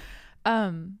now.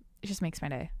 It just makes my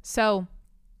day. So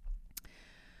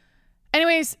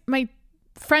anyways, my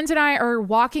friends and I are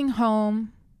walking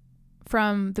home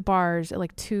from the bars at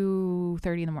like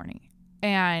 2:30 in the morning.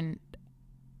 And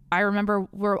I remember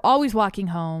we're always walking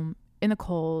home in the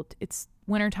cold. It's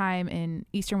wintertime in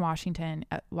Eastern Washington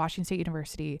at Washington State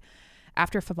University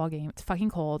after a football game. It's fucking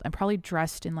cold. I'm probably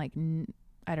dressed in like,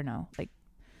 I don't know, like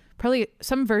probably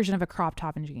some version of a crop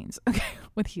top and jeans, okay,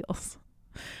 with heels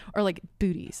or like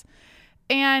booties.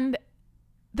 And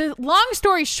the long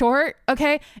story short,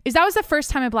 okay, is that was the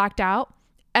first time I blacked out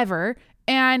ever.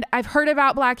 And I've heard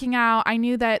about blacking out. I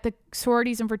knew that the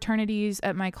sororities and fraternities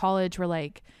at my college were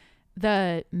like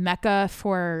the mecca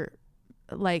for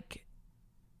like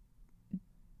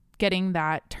getting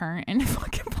that turn and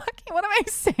fucking blacking. What am I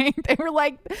saying? They were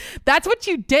like, that's what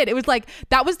you did. It was like,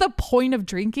 that was the point of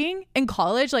drinking in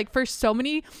college. Like for so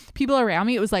many people around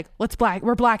me, it was like,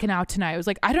 we're blacking out tonight. It was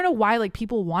like, I don't know why like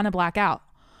people want to black out.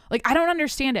 Like, I don't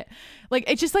understand it. Like,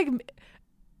 it's just like,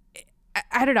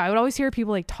 I don't know. I would always hear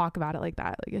people like talk about it like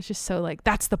that. Like, it's just so like,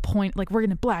 that's the point. Like, we're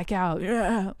going to black out.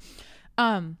 Yeah.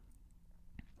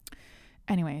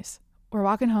 Anyways, we're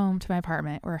walking home to my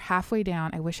apartment. We're halfway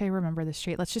down. I wish I remember the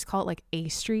street. Let's just call it like A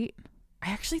Street. I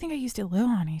actually think I used to live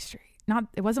on A Street.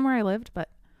 It wasn't where I lived, but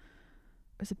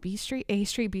was it B Street? A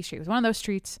Street, B Street. It was one of those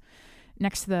streets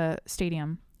next to the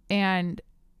stadium. And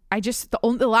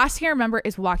the last thing I remember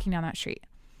is walking down that street.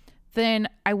 Then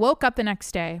I woke up the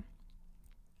next day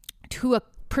to a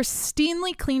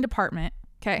pristinely cleaned apartment.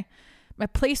 Okay. My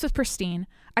place was pristine.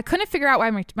 I couldn't figure out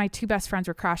why my two best friends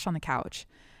were crashed on the couch.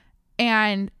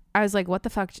 And I was like, what the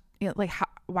fuck? Like,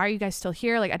 why are you guys still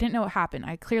here? Like, I didn't know what happened.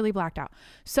 I clearly blacked out.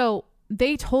 So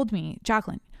they told me,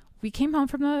 Jacqueline, we came home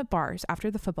from the bars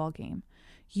after the football game.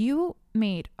 You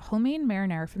made homemade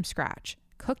marinara from scratch,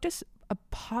 cooked us a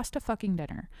pasta fucking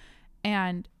dinner,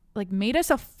 and like made us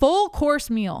a full course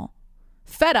meal,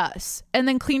 fed us, and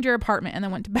then cleaned your apartment and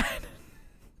then went to bed.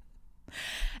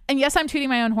 And yes, I'm tooting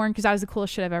my own horn because that was the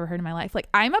coolest shit I've ever heard in my life. Like,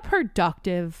 I'm a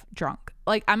productive drunk.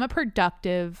 Like,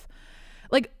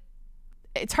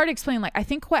 it's hard to explain. Like, I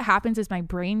think what happens is my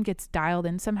brain gets dialed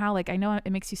in somehow. Like, I know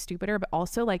it makes you stupider, but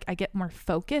also like I get more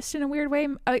focused in a weird way,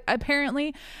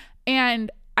 apparently. And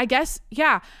I guess,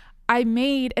 yeah,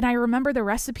 and I remember the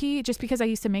recipe just because I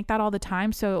used to make that all the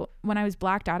time. So when I was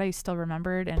blacked out, I still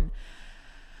remembered. And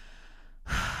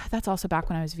that's also back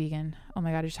when I was vegan. Oh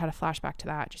my God, I just had a flashback to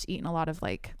that. Just eating a lot of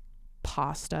like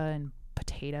pasta and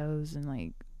potatoes and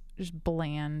like just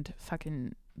bland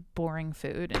fucking boring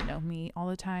food and no meat all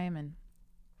the time and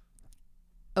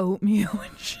oatmeal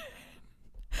and shit.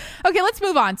 Okay, let's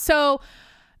move on. So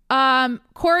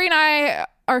Corey and I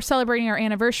are celebrating our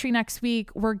anniversary next week.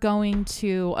 We're going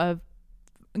to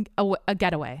a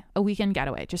getaway, a weekend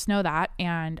getaway. Just know that.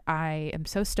 And I am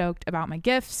so stoked about my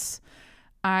gifts.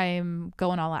 I'm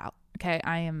going all out. Okay.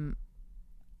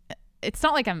 It's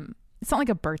not like I'm it's not like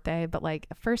a birthday, but like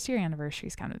a first year anniversary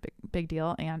is kind of a big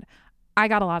deal. And I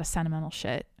got a lot of sentimental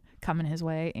shit coming his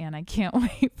way, and I can't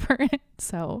wait for it.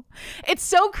 So it's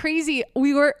so crazy.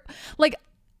 We've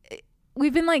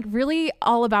been like really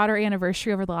all about our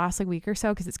anniversary over the last like week or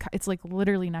so, because it's like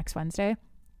literally next Wednesday.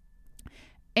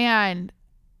 And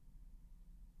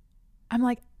I'm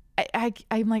like,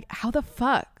 I'm like, how the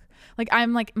fuck? Like,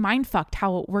 I'm like mind fucked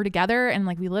how we're together and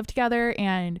like we live together,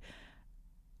 and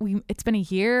it's been a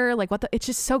year. Like, it's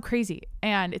just so crazy.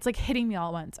 And it's like hitting me all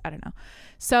at once. I don't know.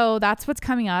 So that's what's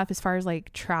coming up as far as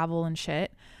like travel and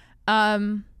shit.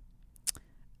 So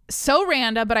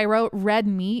random, but I wrote red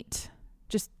meat,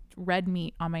 just red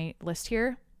meat on my list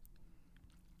here.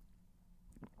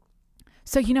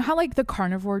 So you know how like the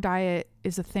carnivore diet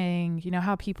is a thing? You know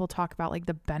how people talk about like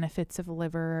the benefits of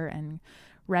liver and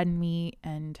red meat,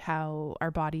 and how our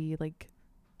body like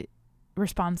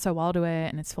responds so well to it,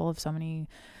 and it's full of so many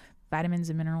vitamins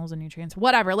and minerals and nutrients,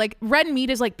 whatever. Like red meat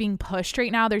is like being pushed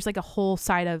right now. There's like a whole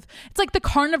side of, it's like the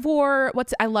carnivore,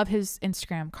 I love his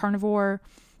Instagram, Carnivore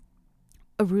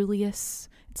Aurelius.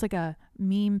 It's like a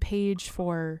meme page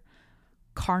for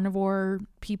carnivore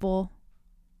people.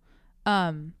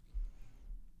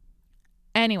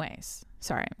 Anyways,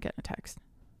 sorry, I'm getting a text.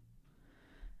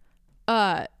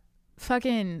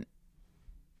 Fucking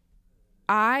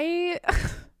let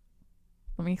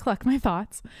me collect my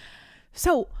thoughts.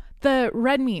 So the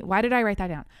red meat, why did I write that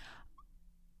down?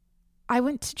 I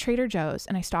went to Trader Joe's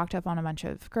and I stocked up on a bunch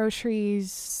of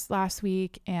groceries last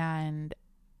week, and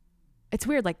it's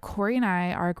weird. Like, Corey and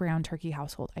I are a ground turkey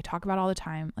household. I talk about it all the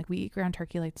time. Like, we eat ground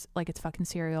turkey like it's fucking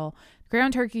cereal.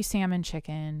 Ground turkey, salmon,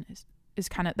 chicken is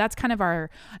kind of, that's kind of our,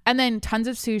 and then tons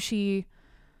of sushi,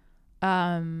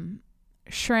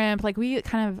 shrimp. Like, we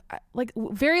kind of like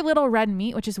very little red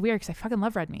meat, which is weird because I fucking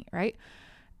love red meat, right?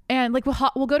 And like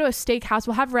we'll go to a steakhouse.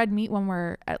 We'll have red meat when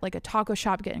we're at like a taco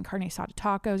shop getting carne asada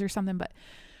tacos or something, but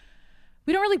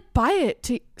we don't really buy it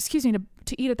to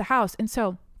eat at the house. And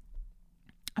so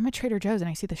I'm at Trader Joe's and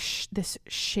I see this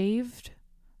shaved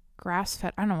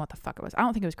grass-fed. I don't know what the fuck it was. I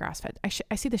don't think it was grass-fed. I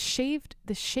see the shaved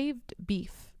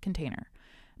beef container.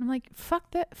 And I'm like,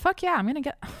 fuck that. Fuck yeah. I'm going to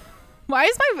get, why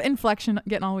is my inflection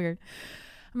getting all weird?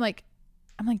 I'm like,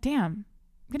 damn, I'm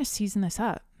going to season this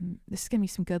up. This is going to be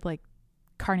some good like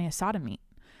carne asada meat.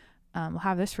 We'll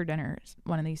have this for dinner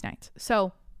one of these nights.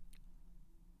 So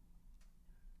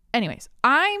anyways,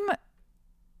 I'm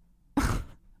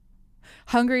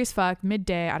hungry as fuck,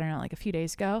 midday, I don't know, like a few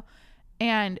days ago.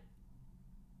 And,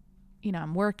 you know,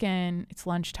 I'm working, it's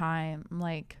lunchtime. I'm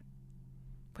like,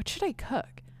 what should I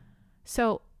cook?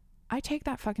 So I take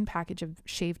that fucking package of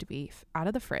shaved beef out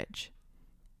of the fridge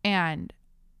and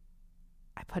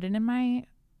I put it in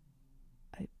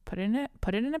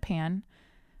a pan,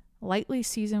 lightly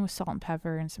seasoned with salt and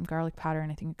pepper and some garlic powder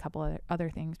and I think a couple other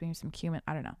things, maybe some cumin,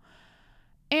 I don't know.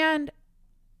 And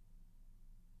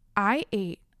I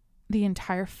ate the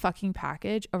entire fucking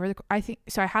package I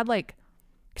had like,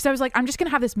 because I was like, I'm just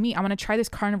gonna have this meat, I want to try this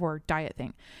carnivore diet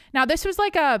thing. Now this was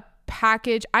like a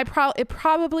package, now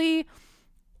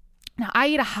I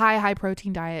eat a high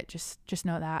protein diet, just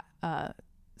know that,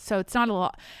 so it's not a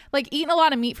lot, like eating a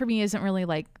lot of meat for me isn't really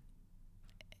like,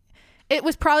 it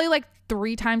was probably like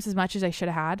 3 times as much as I should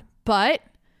have had, but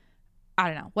I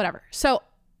don't know, whatever. So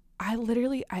I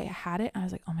had it and I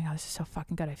was like, oh my God, this is so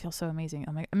fucking good. I feel so amazing.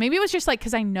 I'm like, maybe it was just like,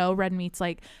 cause I know red meat's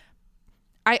like,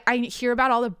 I hear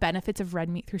about all the benefits of red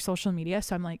meat through social media.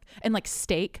 So I'm like, and like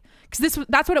steak, cause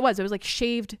that's what it was. It was like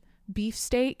shaved beef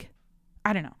steak.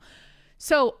 I don't know.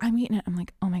 So I'm eating it. I'm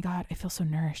like, oh my God, I feel so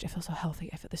nourished. I feel so healthy.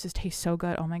 This tastes so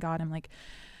good. Oh my God. I'm like,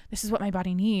 this is what my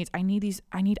body needs. I need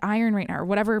iron right now, or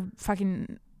whatever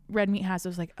fucking red meat has. I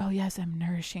was like, oh yes, I'm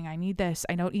nourishing. I need this.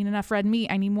 I don't eat enough red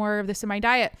meat. I need more of this in my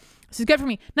diet. This is good for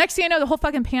me. Next thing I know, the whole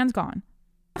fucking pan's gone.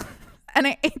 And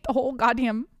I ate the whole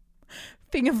goddamn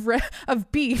thing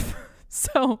of beef.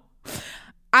 So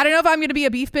I don't know if I'm going to be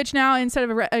a beef bitch now instead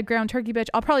of a ground turkey bitch.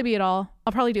 I'll probably be it all.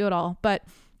 I'll probably do it all. But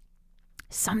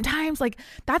sometimes like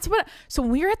so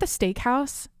when we were at the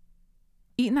steakhouse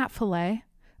eating that filet,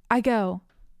 I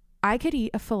could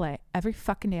eat a filet every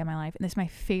fucking day of my life. And this is my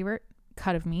favorite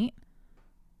cut of meat.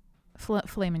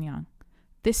 Filet mignon.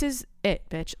 This is it,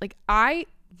 bitch. Like, I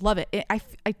love it.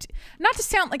 Not to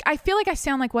sound like, I feel like I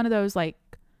sound like one of those, like,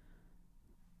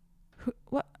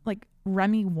 like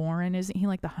Remy Warren, isn't he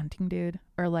like the hunting dude?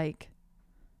 Or like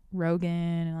Rogan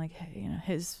and like, you know,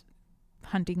 his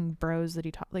hunting bros that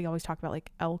they always talk about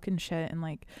like elk and shit and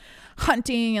like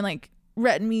hunting and like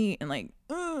red meat and like,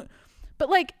 but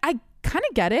like, I kind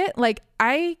of get it. Like,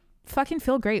 I fucking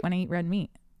feel great when I eat red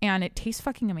meat and it tastes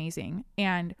fucking amazing.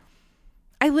 And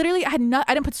I literally had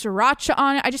I didn't put sriracha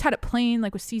on it. I just had it plain,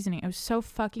 like with seasoning. It was so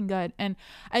fucking good. And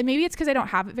maybe it's because I don't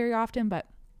have it very often, but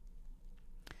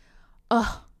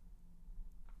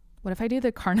what if I do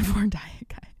the carnivore diet,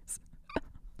 guys?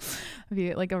 It'd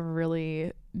be like a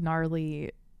really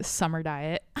gnarly summer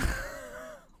diet.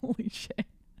 Holy shit.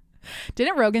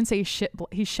 Didn't Rogan say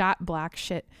he shot black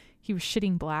shit? He was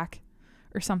shitting black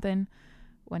or something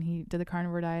when he did the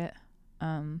carnivore diet.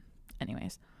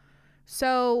 Anyways.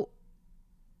 So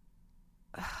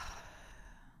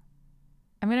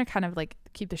I'm going to kind of like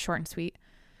keep this short and sweet.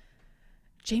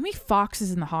 Jamie Foxx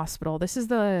is in the hospital. This is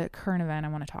the current event I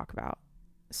want to talk about.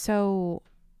 So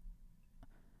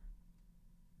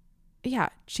yeah,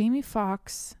 Jamie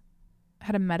Foxx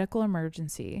had a medical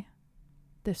emergency.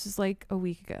 This is like a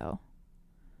week ago.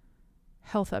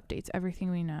 Health updates,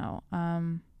 everything we know.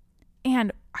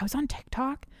 And I was on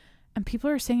TikTok and people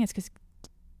are saying it's because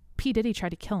P. Diddy tried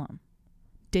to kill him.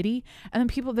 Did he? And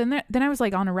then I was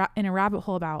like in a rabbit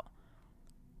hole about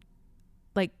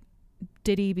like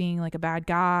Diddy being like a bad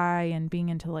guy and being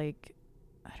into like,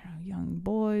 I don't know, young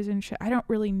boys and shit. I don't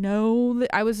really know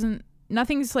that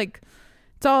nothing's like,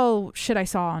 it's all shit I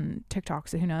saw on TikTok,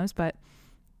 so who knows, but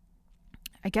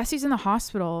I guess he's in the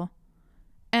hospital.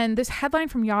 And this headline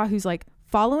from Yahoo's like,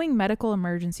 following medical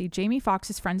emergency, Jamie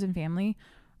Foxx's friends and family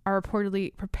are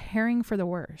reportedly preparing for the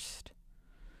worst.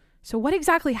 So what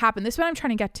exactly happened? This is what I'm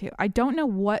trying to get to. I don't know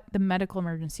what the medical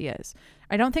emergency is.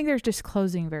 I don't think they're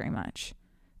disclosing very much.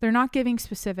 They're not giving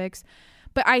specifics.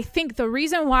 But I think the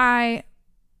reason why,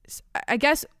 I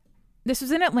guess this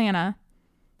was in Atlanta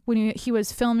when he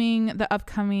was filming the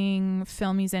upcoming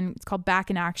film he's in. It's called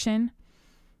Back in Action.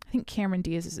 I think Cameron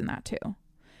Diaz is in that too.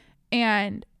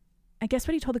 And I guess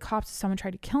what he told the cops is someone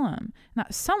tried to kill him. And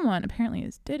that someone apparently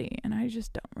is Diddy. And I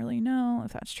just don't really know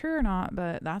if that's true or not,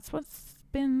 but that's what's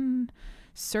been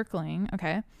circling.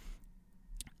 Okay.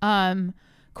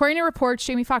 According to reports,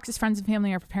 Jamie Foxx's friends and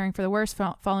family are preparing for the worst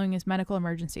following his medical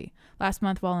emergency. Last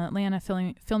month, while in Atlanta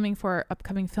filming for our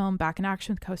upcoming film Back in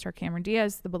Action with co-star Cameron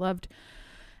Diaz, the beloved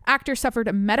actor suffered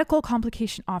a medical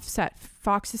complication offset.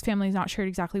 Foxx's family is not sure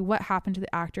exactly what happened to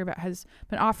the actor, but has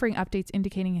been offering updates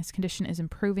indicating his condition is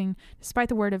improving. Despite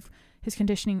the word of his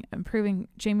conditioning improving,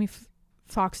 Jamie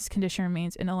Foxx's condition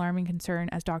remains an alarming concern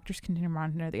as doctors continue to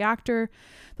monitor the actor.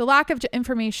 The lack of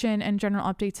information and general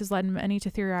updates has led many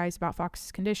to theorize about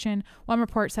Foxx's condition. One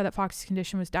report said that Foxx's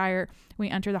condition was dire when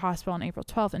he entered the hospital on April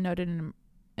 12th and noted an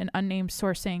unnamed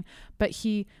source saying, but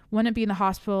he wouldn't be in the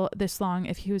hospital this long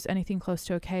if he was anything close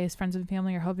to okay. His friends and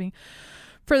family are hoping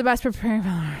for the best, preparing for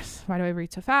the worst. Why do I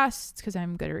read so fast? It's because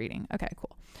I'm good at reading. Okay,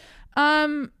 cool.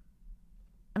 I'm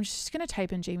just going to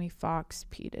type in Jamie Foxx,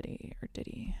 P. Diddy or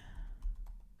Diddy.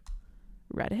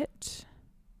 Reddit.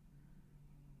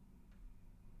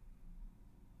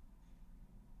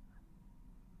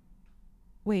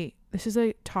 Wait, this is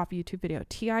a top YouTube video.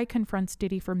 T.I. confronts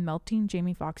Diddy for melting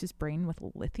Jamie Foxx's brain with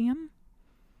lithium.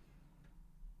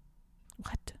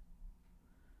 What?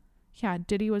 Yeah,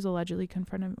 Diddy was allegedly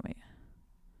confronted. Wait.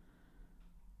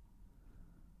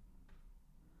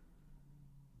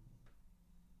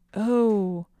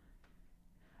 Oh.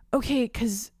 Okay,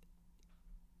 because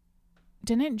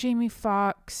didn't Jamie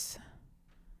Foxx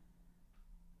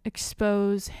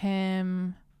expose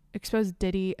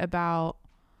Diddy about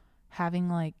having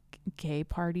like gay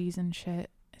parties and shit?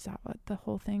 Is that what the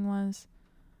whole thing was?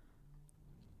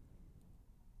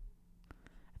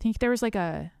 I think there was like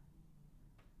I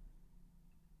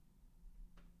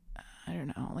don't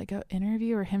know, like an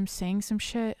interview or him saying some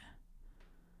shit.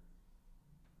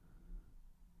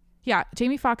 Yeah,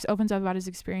 Jamie Foxx opens up about his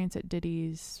experience at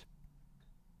Diddy's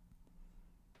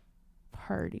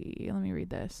party. Let me read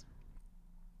this.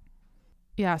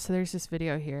 Yeah, so there's this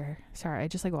video here. Sorry, I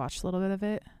just like watched a little bit of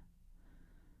it.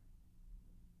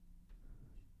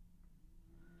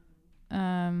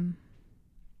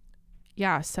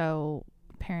 Yeah, so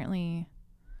apparently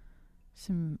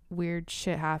some weird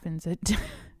shit happens at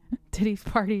Diddy's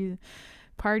parties.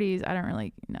 I don't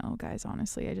really know, guys,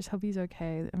 honestly. I just hope he's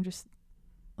okay. I'm just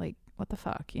like, what the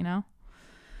fuck, you know?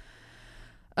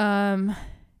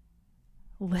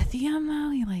 Lithium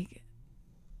though? He like,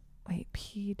 wait,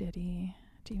 P. Diddy,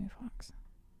 Jamie Foxx.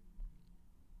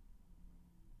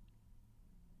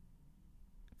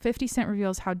 50 Cent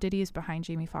reveals how Diddy is behind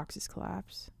Jamie Foxx's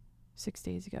collapse 6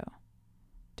 days ago.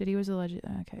 Diddy was alleged.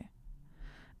 Okay.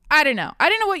 I don't know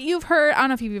what you've heard. I don't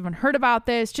know if you've even heard about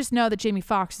this. Just know that Jamie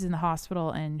Foxx is in the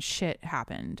hospital and shit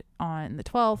happened on the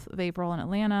 12th of April in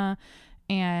Atlanta.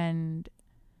 And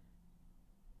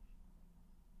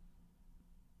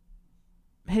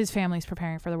his family's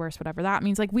preparing for the worst, whatever that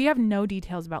means. Like, we have no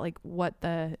details about like what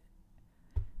the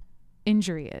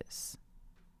injury is.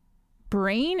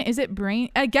 brain. Is it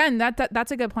brain? Again,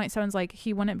 that's a good point. Someone's like,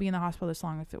 he wouldn't be in the hospital this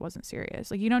long if it wasn't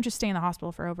serious. Like, you don't just stay in the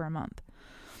hospital for over a month.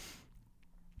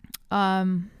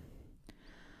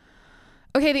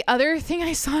 Okay, the other thing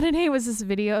I saw today was this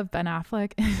video of Ben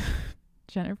Affleck and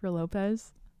Jennifer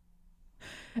Lopez.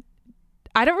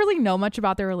 I don't really know much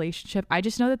about their relationship. I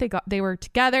just know that they were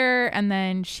together, and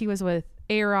then she was with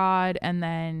A-Rod, and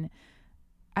then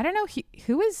I don't know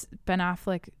who was Ben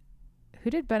Affleck. Who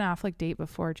did Ben Affleck date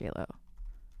before J-Lo?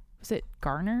 Was it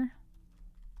Garner?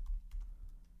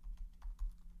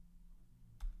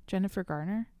 Jennifer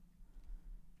Garner?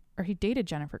 Or he dated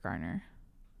Jennifer Garner?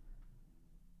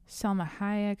 Selma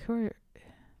Hayek?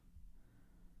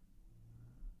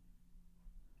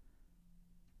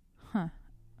 Huh.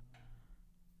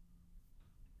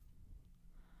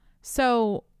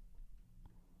 So,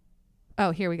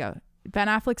 oh, here we go. Ben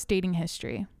Affleck's dating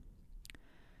history.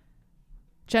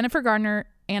 Jennifer Garner,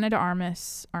 Ana de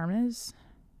Armas, is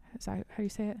that how you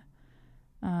say it?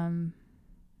 And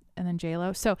then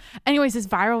J-Lo. So anyways, this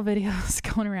viral video is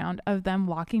going around of them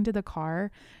walking to the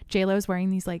car. J-Lo's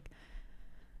wearing these like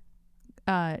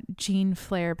jean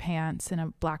flare pants and a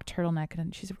black turtleneck,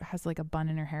 and she has like a bun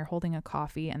in her hair, holding a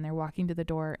coffee, and they're walking to the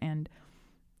door, and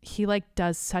he like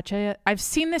does such a, I've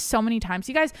seen this so many times.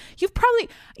 You guys, you've probably,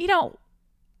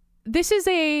 this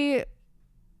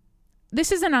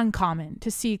isn't uncommon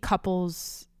to see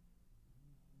couples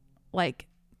like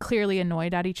clearly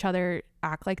annoyed at each other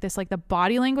act like this. Like, the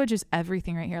body language is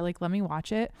everything right here. Like, let me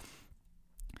watch it.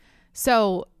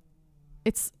 So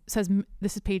it says,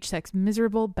 this is page 6,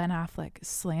 miserable Ben Affleck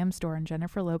slams door on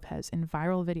Jennifer Lopez in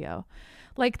viral video.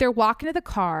 Like, they're walking to the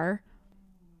car.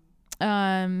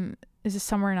 Is this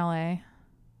somewhere in LA?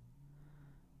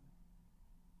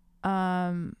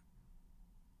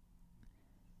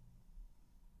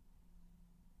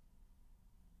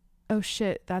 Oh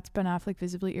shit, that's Ben Affleck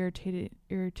visibly irritated,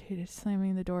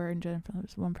 slamming the door, and Jennifer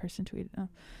Lopez, one person tweeted. Oh.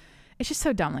 It's just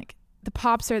so dumb. Like, the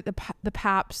paparazzi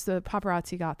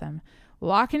got them.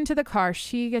 Walk into the car,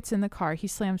 she gets in the car, he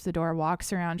slams the door,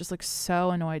 walks around, just looks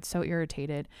so annoyed, so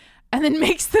irritated, and then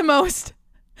makes the most,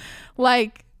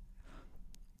 like,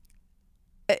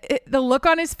 the look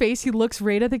on his face, he looks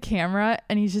right at the camera,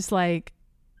 and he's just like,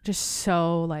 just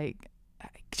so like,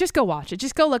 just go watch it.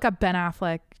 Just go look up Ben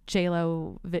Affleck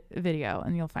J-Lo video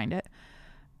and you'll find it.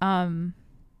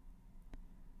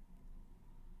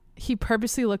 He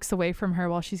purposely looks away from her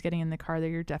while she's getting in the car.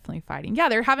 They're definitely fighting. Yeah,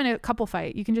 they're having a couple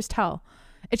fight. You can just tell.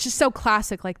 It's just so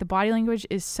classic. Like, the body language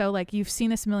is so, like, you've seen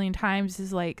this a million times.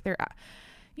 Is like, they're, I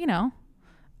don't know.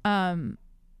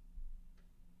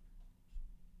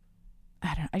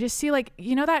 I just see, like,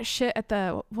 that shit at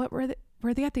the, what were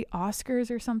they at the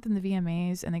Oscars or something, the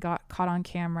VMAs, and they got caught on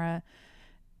camera.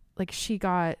 Like, she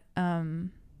got,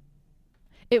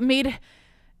 it made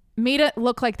it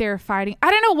look like they were fighting.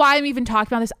 I don't know why I'm even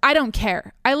talking about this. I don't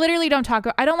care. I literally don't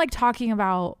I don't like talking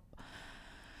about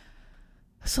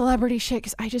celebrity shit,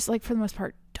 because I just, like, for the most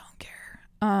part, don't care.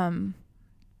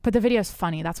 But the video is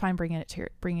funny. That's why I'm bringing it to your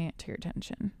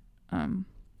attention.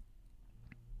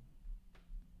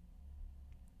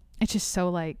 It's just so,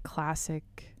 like, classic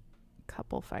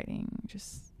couple fighting.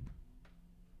 Just,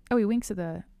 oh, he winks at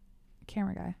the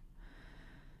camera guy.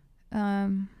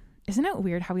 Isn't it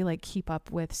weird how we, like, keep up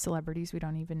with celebrities we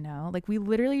don't even know? Like, we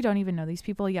literally don't even know these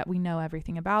people, yet we know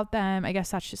everything about them. I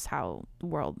guess that's just how the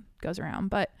world goes around.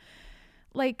 But,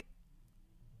 like,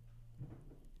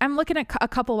 I'm looking at a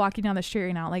couple walking down the street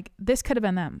right now. Like, this could have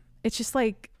been them. It's just,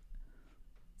 like,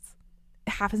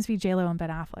 it happens to be J-Lo and Ben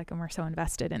Affleck, and we're so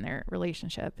invested in their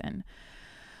relationship. And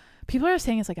people are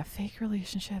saying it's like a fake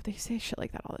relationship. They say shit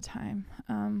like that all the time.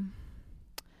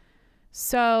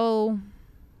 So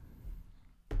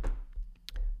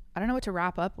I don't know what to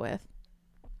wrap up with.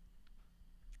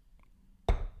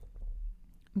 I'm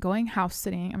going house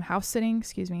sitting. I'm house sitting,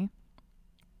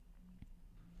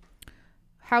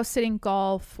 house sitting,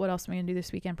 golf. What else am I going to do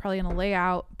this weekend? Probably going to lay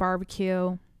out,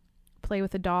 barbecue, play with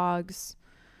the dogs.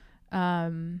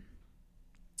 What's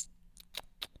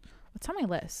on my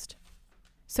list?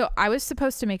 So I was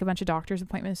supposed to make a bunch of doctor's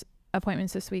appointments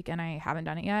this week, and I haven't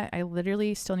done it yet. I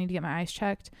literally still need to get my eyes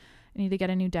checked. I need to get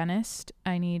a new dentist.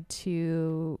 I need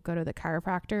to go to the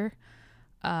chiropractor.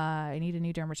 I need a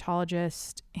new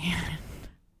dermatologist. And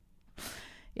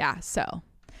yeah, so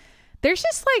there's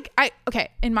just like,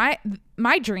 in my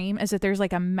dream is that there's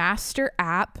like a master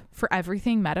app for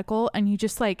everything medical, and you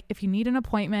just, like, if you need an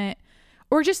appointment,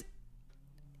 or just,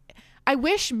 I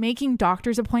wish making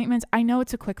doctor's appointments, I know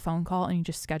it's a quick phone call and you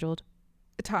just scheduled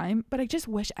a time, but I just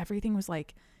wish everything was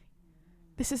like,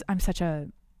 I'm such a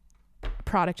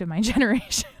product of my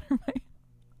generation.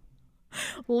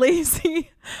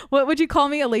 lazy. What would you call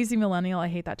me? A lazy millennial? I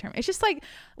hate that term. It's just like,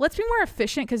 let's be more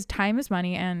efficient, because time is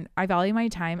money and I value my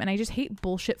time, and I just hate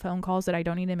bullshit phone calls that I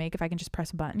don't need to make if I can just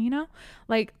press a button, you know?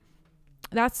 Like,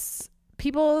 that's,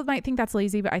 people might think that's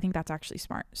lazy, but I think that's actually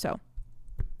smart. So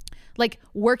like,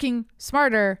 working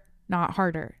smarter, not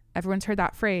harder. Everyone's heard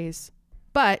that phrase.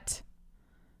 But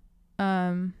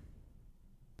I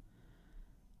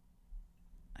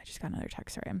just got another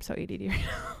text. Sorry, I'm so ADD right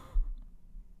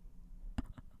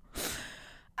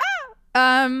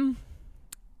now.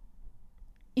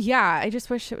 Yeah, I just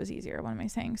wish it was easier. What am I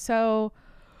saying? So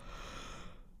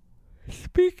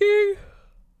speaking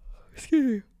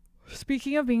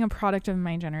of being a product of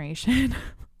my generation,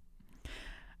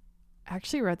 I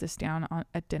actually wrote this down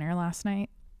at dinner last night.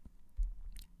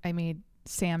 I made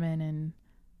salmon and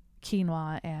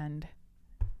quinoa and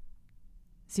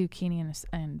zucchini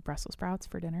and Brussels sprouts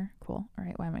for dinner. Cool. All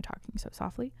right. Why am I talking so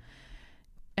softly?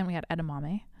 And we had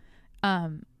edamame.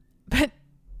 But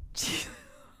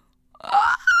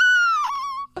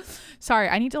sorry,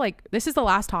 I need to, like, this is the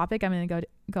last topic I'm going to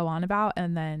go on about,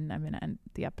 and then I'm going to end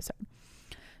the episode.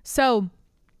 So,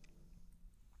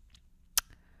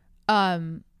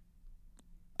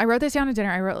 I wrote this down at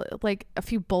dinner. I wrote like a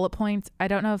few bullet points. I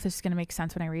don't know if this is going to make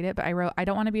sense when I read it, but I wrote, I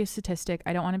don't want to be a statistic.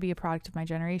 I don't want to be a product of my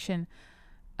generation.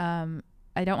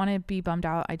 I don't want to be bummed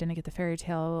out I didn't get the fairy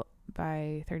tale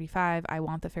by 35. I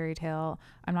want the fairy tale.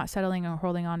 I'm not settling or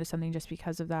holding on to something just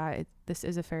because of that. This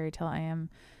is a fairy tale. I am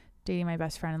dating my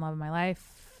best friend and love of my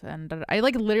life. And I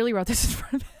like literally wrote this in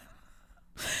front of him.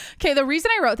 Okay, the reason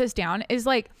I wrote this down is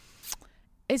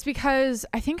because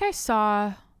I think I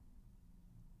saw...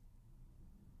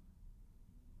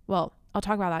 Well, I'll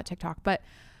talk about that TikTok, but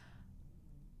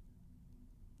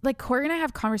like Corey and I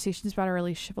have conversations about our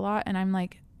relationship a lot. And I'm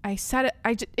like, I said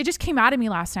it, it just came out of me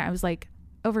last night. I was like,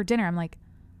 over dinner,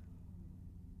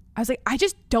 I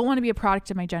just don't want to be a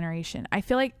product of my generation. I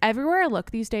feel like everywhere I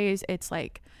look these days, it's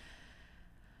like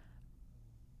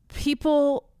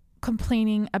people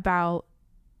complaining about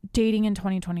dating in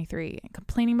 2023,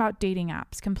 complaining about dating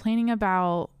apps, complaining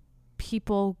about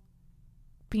people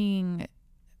being...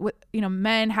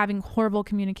 men having horrible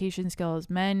communication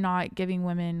skills, men not giving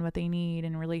women what they need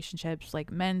in relationships,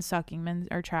 like men sucking, men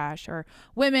are trash, or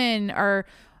women are,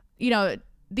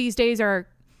 these days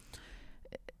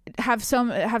have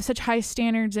such high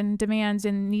standards and demands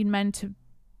and need men to,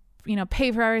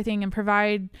 pay for everything and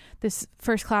provide this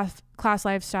first class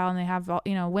lifestyle. And they have,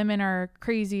 women are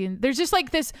crazy. And there's just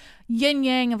like this yin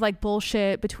yang of like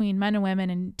bullshit between men and women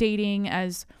and dating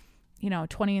as,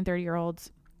 20 and 30 year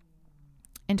olds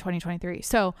in 2023.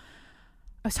 So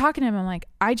I was talking to him. I'm like,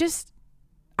 I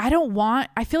don't want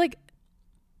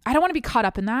to be caught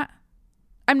up in that.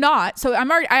 I'm not. So I've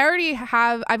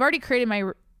already created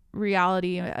my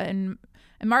reality, and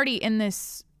I'm already in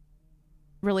this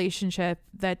relationship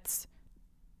that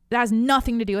has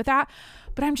nothing to do with that.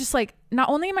 But I'm just like, not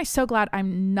only am I so glad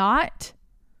I'm not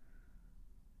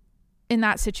in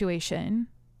that situation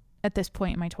at this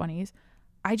point in my 20s,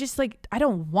 I just I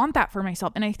don't want that for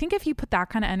myself. And I think if you put that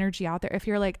kind of energy out there, if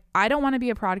you're like, I don't want to be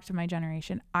a product of my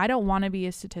generation, I don't want to be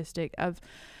a statistic of,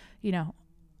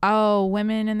 oh,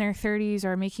 women in their 30s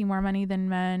are making more money than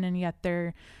men, and yet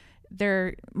they're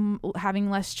having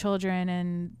less children,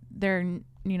 and they're,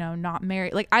 not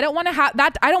married. Like, I don't want to have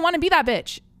that. I don't want to be that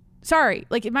bitch. Sorry.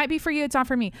 Like, it might be for you. It's not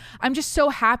for me. I'm just so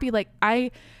happy. Like,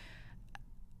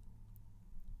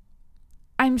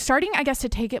 I'm starting, I guess, to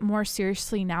take it more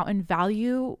seriously now and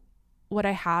value what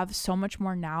I have so much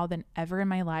more now than ever in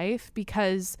my life,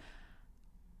 because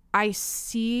I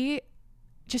see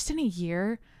just in a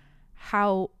year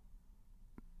how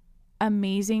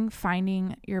amazing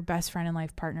finding your best friend and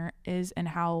life partner is, and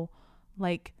how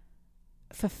like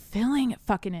fulfilling it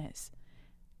fucking is,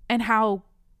 and how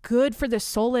good for the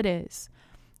soul it is.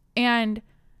 And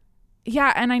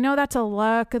yeah, and I know that's a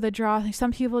luck of the draw.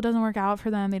 Some people, it doesn't work out for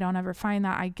them. They don't ever find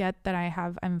that. I get that.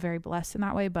 I'm very blessed in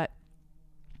that way. But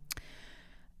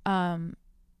now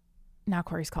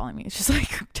Corey's calling me. It's just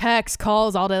like text,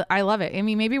 calls, all day. I love it. I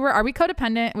mean, maybe are we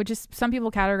codependent, which is, some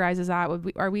people categorize as that.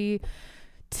 Are we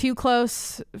too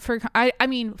close for, I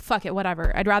mean, fuck it,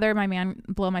 whatever. I'd rather my man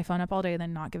blow my phone up all day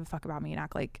than not give a fuck about me and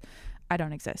act like I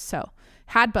don't exist. So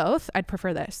had both, I'd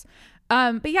prefer this.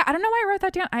 But yeah, I don't know why I wrote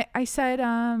that down. I said,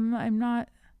 I'm not.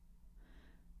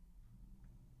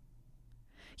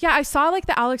 Yeah, I saw like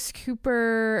the Alex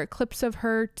Cooper clips of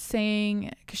her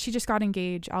saying, because she just got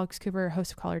engaged. Alex Cooper,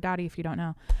 host of Call Her Daddy, if you don't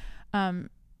know.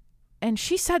 And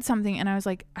she said something, and I was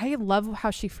like, I love how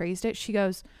she phrased it. She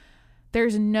goes,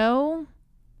 there's no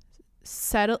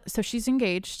settle. So she's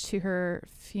engaged to her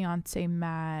fiance,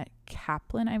 Matt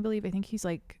Kaplan, I believe. I think he's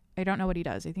like I don't know what he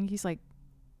does. I think he's like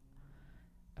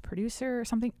a producer or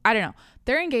something. I don't know.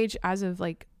 They're engaged as of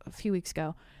like a few weeks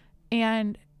ago.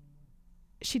 And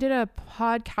she did a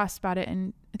podcast about it.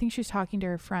 And I think she was talking to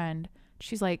her friend.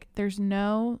 She's like, there's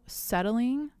no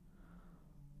settling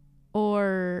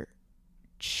or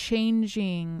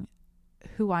changing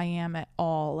who I am at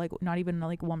all. Like not even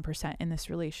like 1% in this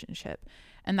relationship.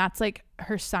 And that's like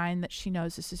her sign that she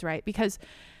knows this is right, because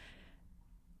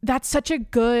that's such a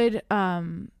good,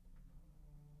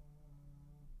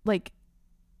 like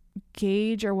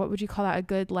gauge, or what would you call that? A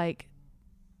good like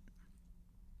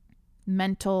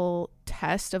mental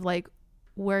test of like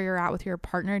where you're at with your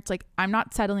partner. It's like, I'm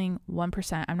not settling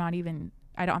 1%.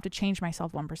 I don't have to change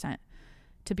myself 1%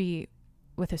 to be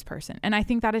with this person. And I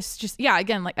think that is just, yeah,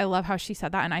 again, like I love how she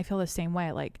said that. And I feel the same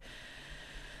way. Like,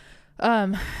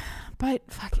 but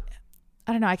fuck,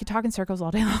 I don't know. I could talk in circles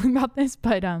all day long about this,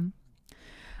 but,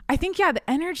 I think, yeah, the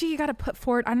energy you got to put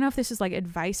forward. I don't know if this is like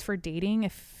advice for dating.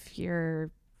 If you're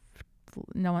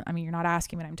you're not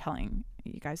asking, but I'm telling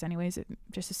you guys anyways,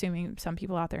 just assuming some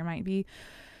people out there might be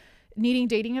needing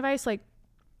dating advice. Like,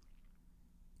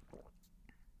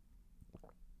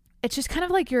 it's just kind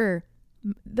of like your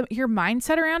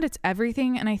mindset around it's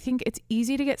everything. And I think it's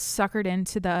easy to get suckered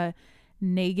into the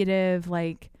negative,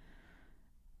 like,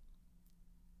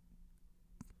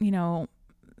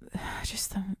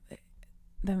 just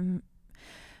the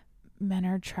men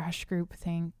are trash group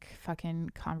think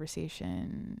fucking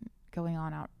conversation going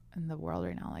on out in the world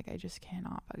right now. Like, I just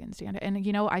cannot fucking stand it.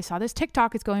 And I saw this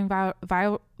TikTok, it's going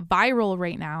viral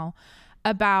right now,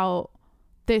 about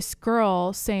this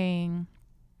girl saying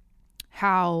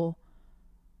how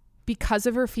because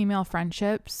of her female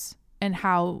friendships and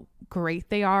how great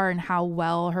they are and how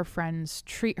well her friends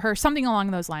treat her, something along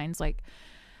those lines, like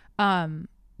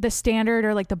the standard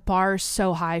or like the bar is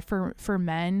so high for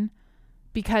men,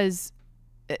 because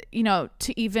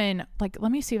to even like,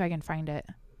 let me see if I can find it.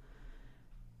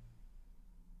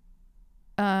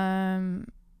 I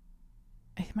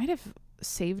might have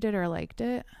saved it or liked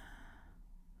it.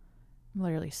 I'm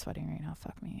literally sweating right now.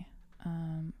 Fuck me.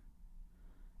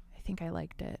 I think I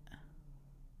liked it.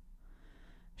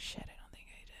 Shit, I don't think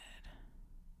I did.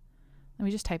 Let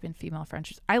me just type in female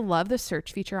friendships. I love the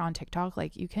search feature on TikTok.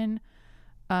 Like, you can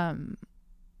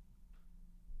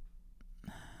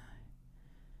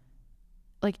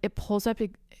like it pulls up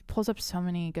so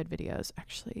many good videos.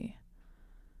 Actually,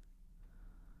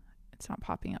 it's not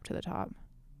popping up to the top.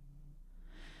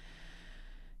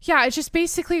 Yeah, it's just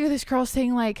basically this girl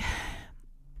saying like,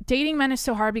 dating men is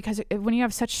so hard because when you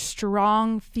have such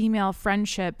strong female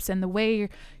friendships, and the way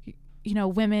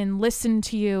women listen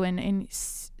to you and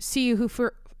see you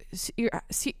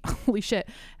holy shit,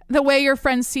 the way your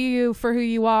friends see you for who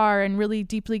you are and really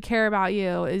deeply care about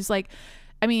you is like,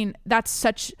 I mean, that's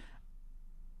like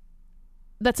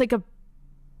a,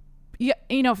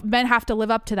 men have to live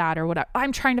up to that or whatever.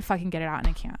 I'm trying to fucking get it out and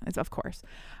I can't. It's, of course.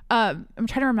 I'm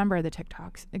trying to remember the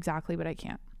TikToks exactly, but I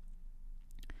can't.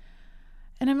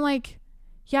 And I'm like,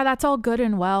 yeah, that's all good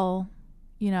and well.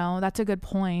 That's a good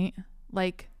point.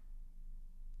 Like,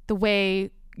 the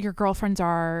way your girlfriends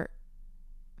are,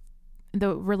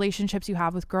 the relationships you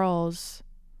have with girls,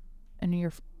 and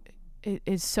it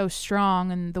is so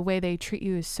strong, and the way they treat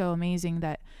you is so amazing,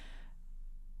 that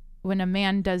when a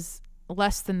man does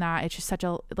less than that, it's just such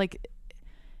a like,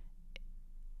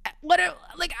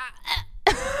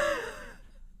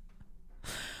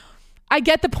 I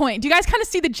get the point. Do you guys kind of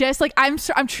see the gist? Like, I'm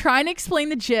trying to explain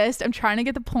the gist. I'm trying to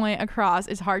get the point across.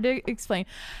 It's hard to explain.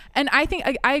 And I think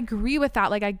I agree with that.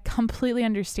 Like, I completely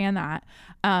understand that.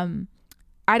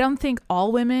 I don't think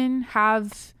all women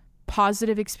have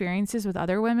positive experiences with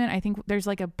other women. I think there's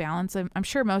like a balance. I'm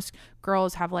sure most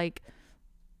girls have like,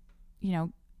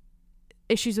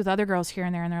 issues with other girls here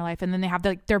and there in their life. And then they have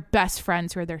their best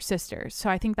friends who are their sisters. So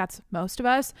I think that's most of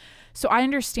us. So I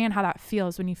understand how that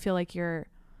feels when you feel like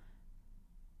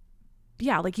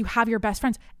like you have your best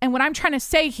friends. And what I'm trying to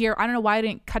say here, I don't know why I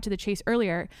didn't cut to the chase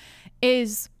earlier,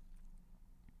 is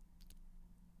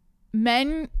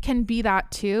men can be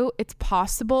that too. It's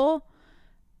possible.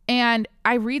 And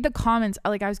I read the comments,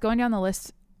 like I was going down the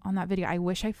list on that video. I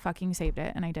wish I fucking saved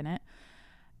it and I didn't.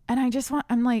 And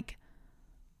I'm like,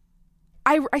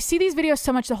 I see these videos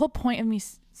so much. The whole point of me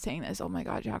saying this, oh my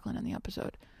God, Jacqueline in the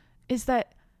episode, is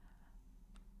that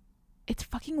it's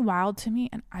fucking wild to me.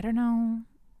 And I don't know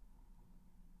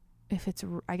if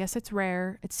I guess it's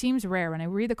rare. It seems rare when I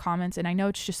read the comments, and I know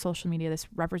it's just social media. This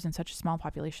represents such a small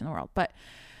population in the world, but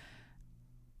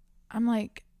I'm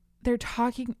like, they're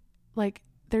talking like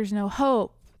there's no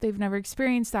hope. They've never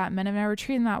experienced that. Men have never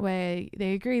treated them that way.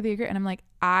 They agree. And I'm like,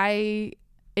 I'm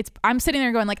sitting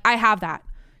there going like, I have that.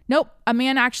 Nope. A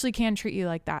man actually can treat you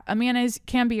like that. A man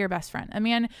can be your best friend. A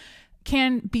man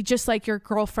can be just like your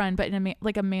girlfriend, but in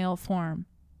like a male form.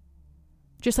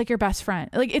 Just like your best friend.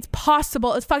 Like, it's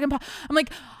possible. It's fucking I'm like,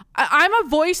 I'm a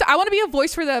voice. I want to be a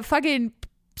voice for the fucking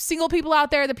single people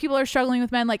out there, the people who are struggling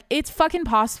with men. Like, it's fucking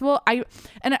possible. I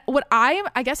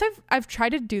guess I've tried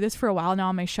to do this for a while now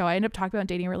on my show. I end up talking about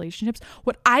dating relationships.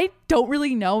 What I don't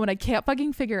really know and I can't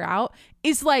fucking figure out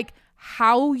is like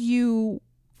how you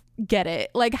get it.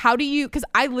 Like, how do you, because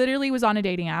I literally was on a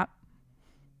dating app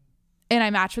and I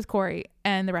matched with Corey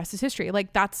and the rest is history.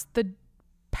 Like, that's the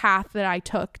path that I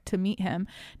took to meet him.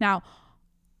 Now,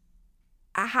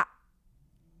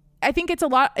 I think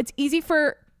it's easy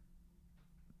for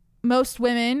most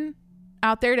women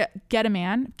out there to get a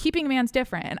man. Keeping a man's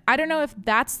different. And I don't know if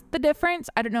that's the difference.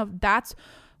 I don't know if that's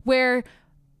where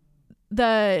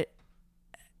the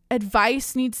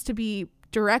advice needs to be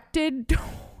directed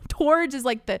towards, is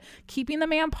like the keeping the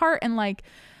man part. And like,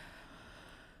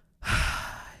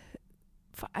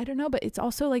 I don't know, but it's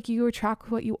also like you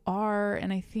attract what you are.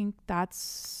 And I think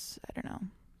that's, I don't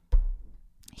know,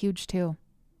 huge too.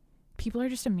 People are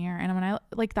just a mirror. And when I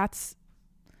like, that's,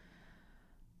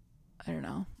 I don't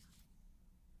know.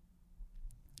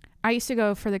 I used to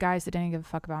go for the guys that didn't give a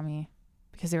fuck about me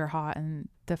because they were hot, and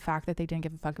the fact that they didn't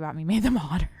give a fuck about me made them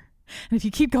hotter. And if you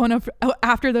keep going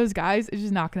after those guys, it's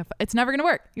just not it's never gonna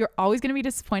work. You're always gonna be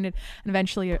disappointed, and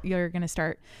eventually you're gonna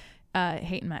start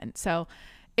hating men. So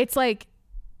it's like,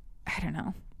 I don't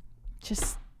know,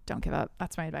 just don't give up.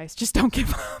 That's my advice. Just don't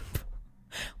give up.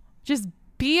 Just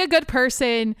be a good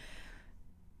person.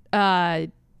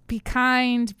 Be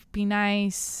kind, be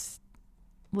nice.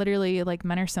 Literally, like,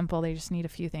 men are simple. They just need a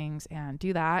few things, and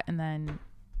do that. And then,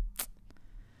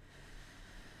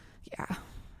 yeah.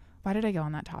 Why did I go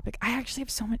on that topic? I actually have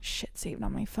so much shit saved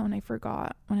on my phone. I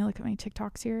forgot when I look at my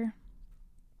TikToks here.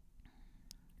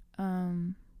 Let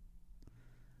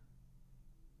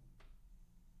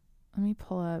me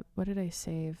pull up. What did I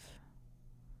save?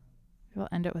 We'll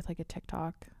end it with like a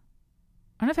TikTok.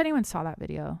 I don't know if anyone saw that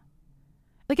video.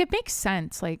 Like, it makes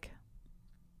sense. Like,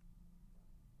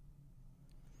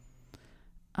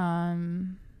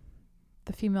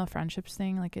 the female friendships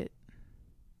thing, like, it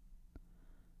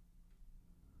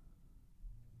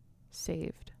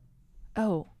saved.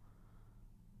 Oh.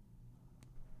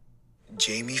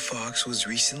 Jamie Foxx was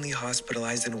recently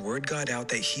hospitalized, and word got out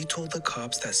that he told the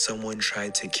cops that someone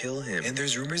tried to kill him. And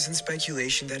there's rumors and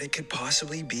speculation that it could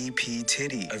possibly be P.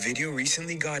 Diddy. A video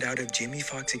recently got out of Jamie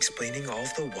Foxx explaining all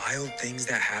of the wild things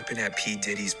that happened at P.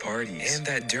 Diddy's parties. And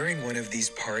that during one of these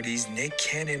parties, Nick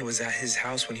Cannon was at his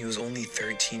house when he was only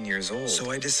 13 years old. So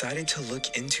I decided to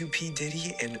look into P.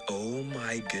 Diddy, and oh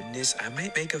my goodness, I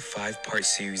might make a 5-part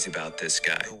series about this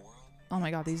guy. Oh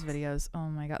my god, these videos. Oh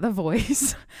my god, the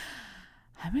voice.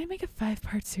 I might make a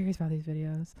 5-part series about these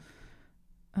videos.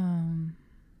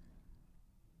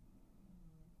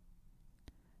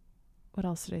 What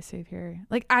else did I save here?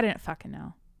 Like, I didn't fucking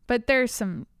know. But there's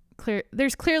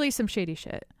clearly some shady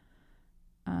shit.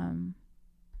 This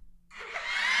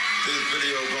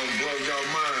video gonna blow your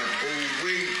mind.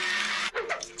 Ooh-wee.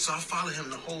 So I followed him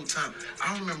the whole time.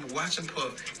 I remember watching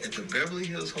Puff at the Beverly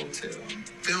Hills Hotel,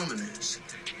 filming this.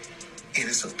 And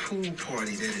it's a pool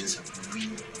party that is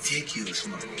ridiculous,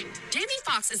 man. Jamie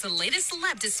Foxx is the latest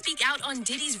celeb to speak out on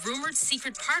Diddy's rumored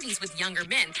secret parties with younger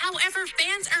men. However,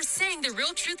 fans are saying the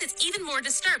real truth is even more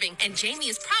disturbing, and Jamie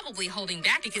is probably holding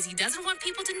back because he doesn't want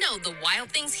people to know the wild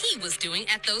things he was doing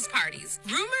at those parties.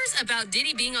 Rumors about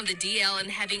Diddy being on the DL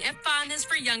and having a fondness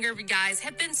for younger guys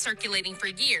have been circulating for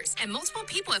years, and multiple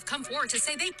people have come forward to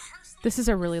say they personally... This is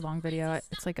a really long video.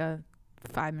 It's like a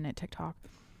 5-minute TikTok.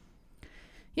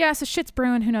 Yeah, so shit's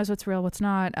brewing. Who knows what's real, what's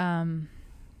not.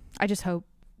 I just hope,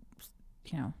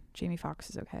 Jamie Foxx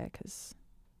is okay, because,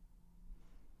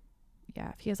 yeah,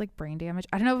 if he has like brain damage,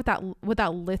 I don't know what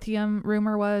that lithium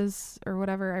rumor was or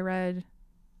whatever I read.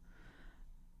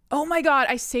 Oh my god,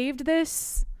 I saved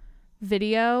this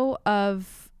video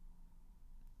of.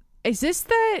 Is this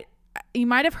you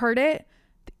might have heard it,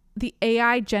 the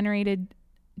AI generated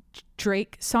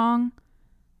Drake song?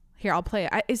 Here, I'll play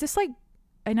it. Is this like?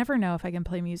 I never know if I can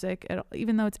play music,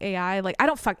 even though it's AI. Like, I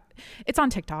don't it's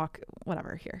on TikTok.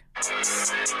 Whatever, here. Yeah.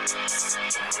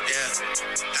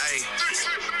 Hey.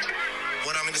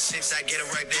 When I'm in the six, I get it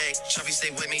right back. Chuffy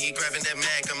stay with me, he grabbing that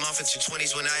Mac. I'm off at your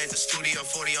 20s when I hit the studio.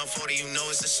 40 on 40, you know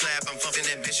it's a slap. I'm fucking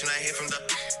that bitch and I hit from the...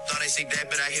 Thought I say that,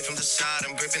 but I hit from the side.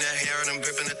 I'm gripping her hair and I'm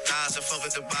gripping the thighs. I fuck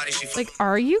with the body, she... Like,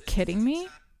 are you kidding me?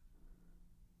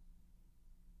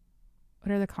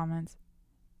 What are the comments?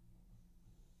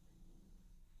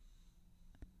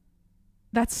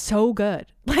 That's so good.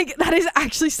 Like, that is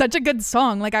actually such a good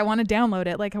song. Like, I want to download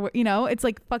it. Like, you know, it's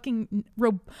like fucking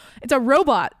it's a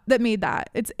robot that made that.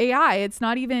 It's AI. It's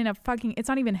not even it's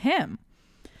not even him.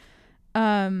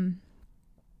 Someone's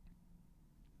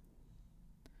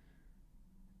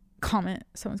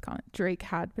comment. Drake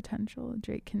had potential.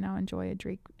 Drake can now enjoy a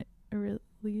Drake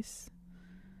release.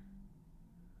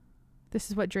 This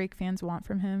is what Drake fans want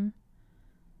from him.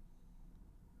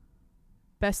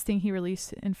 Best thing he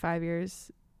released in 5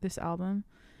 years, this album.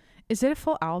 Is it a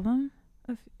full album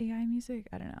of AI music?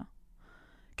 I don't know.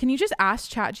 Can you just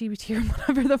ask ChatGPT or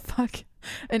whatever the fuck,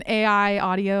 an AI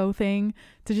audio thing,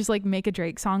 to just like make a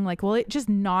Drake song? Like, will it just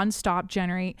nonstop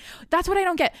generate? That's what I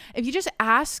don't get. If you just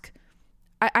ask,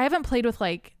 I haven't played with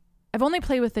like, I've only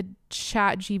played with the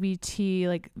ChatGPT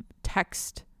like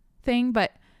text thing,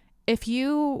 but if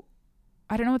you,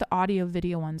 I don't know what the audio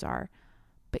video ones are,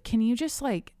 but can you just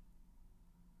like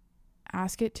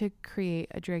ask it to create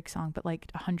a Drake song, but like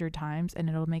 100 times, and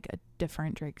it'll make a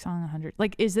different Drake song 100?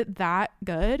 Like, is it that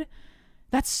good?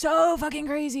 That's so fucking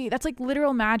crazy. That's like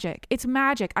literal magic. It's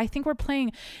magic. I think we're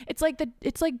playing. It's like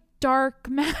dark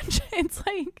magic. It's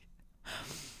like,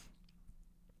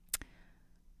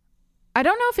 I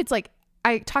don't know if it's like,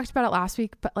 I talked about it last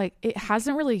week, but like it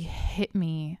hasn't really hit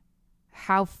me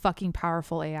how fucking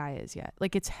powerful AI is yet.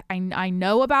 Like, it's, I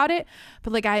know about it,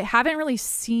 but like I haven't really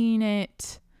seen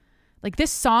it. Like,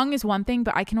 this song is one thing,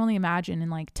 but I can only imagine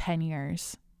in like 10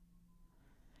 years.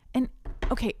 And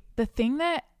okay, the thing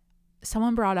that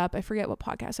someone brought up, I forget what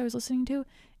podcast I was listening to,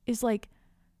 is like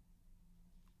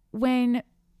when,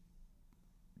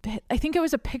 I think it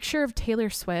was a picture of Taylor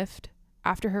Swift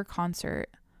after her concert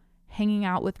hanging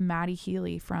out with Maddie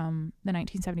Healy from the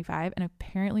 1975, and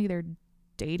apparently they're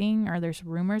dating, or there's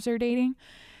rumors they're dating.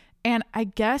 And I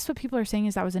guess what people are saying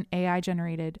is that was an AI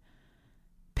generated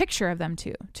picture of them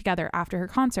two together after her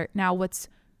concert. Now, what's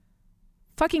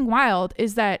fucking wild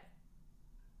is that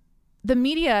the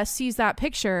media sees that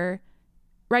picture,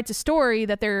 writes a story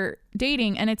that they're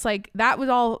dating, and it's like, that was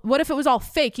all, what if it was all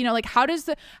fake? You know, like, how is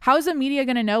the media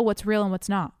going to know what's real and what's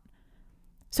not?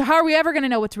 So how are we ever going to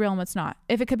know what's real and what's not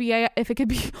if it could be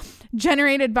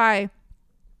generated by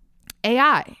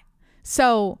AI?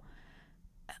 So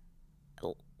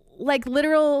like,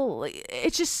 literal,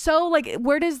 it's just so like,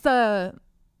 it's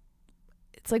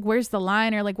like, where's the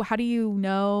line? Or like, how do you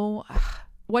know?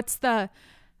 How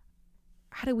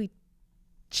do we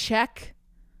check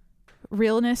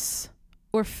realness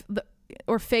or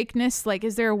fakeness? Like,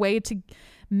 is there a way to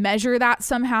measure that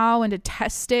somehow and to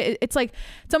test it? It's like,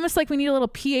 it's almost like we need a little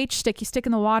pH stick you stick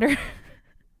in the water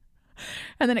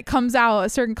and then it comes out a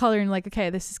certain color and like, okay,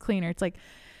 this is cleaner. It's like,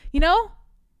 you know,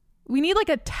 we need like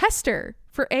a tester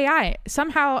for AI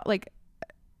somehow. Like,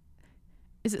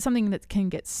 is it something that can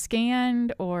get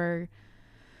scanned, or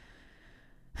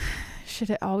should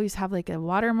it always have like a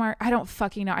watermark? I don't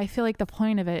fucking know. I feel like the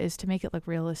point of it is to make it look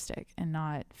realistic and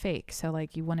not fake. So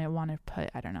like, you wouldn't want to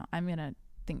put, I don't know. I'm going to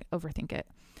overthink it.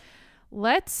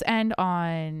 Let's end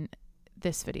on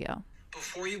this video.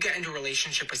 Before you get into a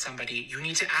relationship with somebody, you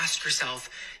need to ask yourself,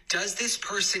 does this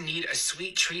person need a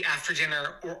sweet treat after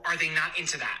dinner, or are they not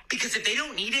into that? Because if they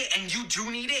don't need it and you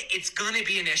do need it, it's going to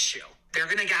be an issue. They're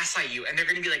going to gaslight you, and they're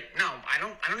going to be like, no, I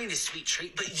don't need a sweet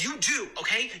treat, but you do,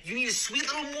 okay? You need a sweet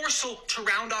little morsel to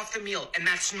round off the meal, and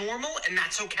that's normal, and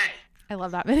that's okay. I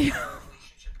love that video.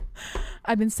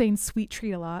 I've been saying sweet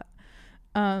treat a lot.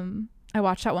 I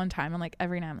watched that one time, and like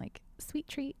every night I'm like, sweet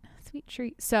treat, sweet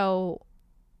treat. So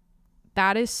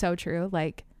that is so true.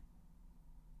 Like,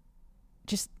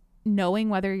 just knowing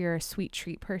whether you're a sweet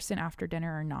treat person after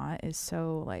dinner or not is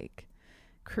so like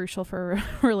crucial for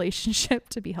a relationship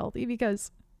to be healthy,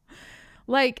 because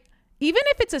like, even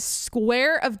if it's a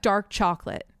square of dark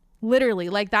chocolate, literally,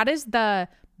 like, that is the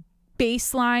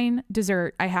baseline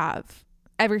dessert I have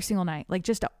every single night. Like,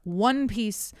 just one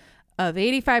piece of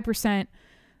 85%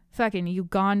 fucking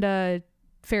Uganda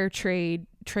fair trade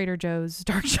Trader Joe's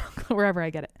dark chocolate, wherever I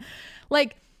get it.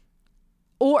 Like,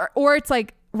 or it's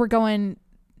like, we're going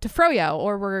to Froyo,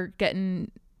 or we're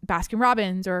getting Baskin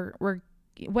Robbins, or we're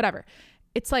whatever.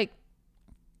 It's like,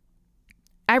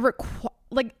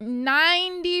 like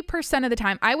 90% of the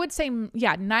time, I would say,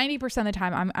 yeah, 90% of the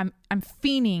time I'm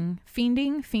fiending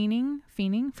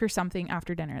for something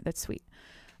after dinner that's sweet.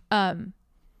 And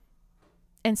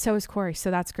so is Corey.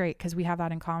 So that's great, because we have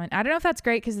that in common. I don't know if that's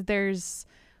great because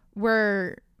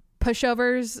we're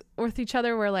pushovers with each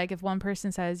other, where like, if one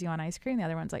person says, you want ice cream, the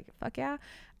other one's like, fuck yeah.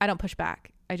 I don't push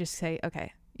back. I just say,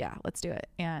 okay, yeah, let's do it.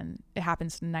 And it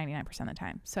happens 99% of the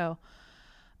time. So,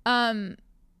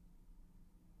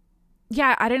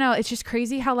 yeah, I don't know. It's just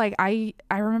crazy how like, I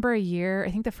remember a year,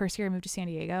 I think the first year I moved to San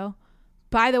Diego,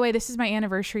 by the way, this is my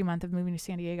anniversary month of moving to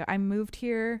San Diego. I moved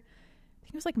here, I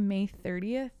think it was like May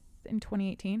 30th in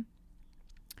 2018.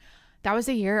 That was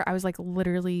a year I was like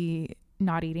literally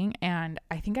not eating. And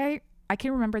I think I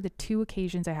can remember the 2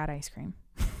 occasions I had ice cream.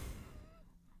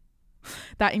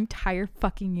 That entire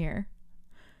fucking year.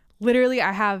 Literally,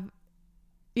 I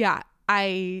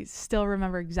still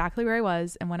remember exactly where I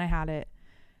was and when I had it.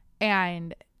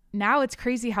 And now it's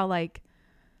crazy how like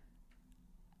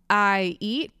I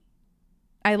eat,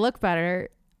 I look better,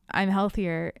 I'm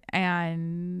healthier,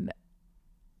 and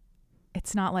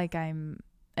it's not like and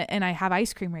I have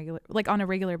ice cream on a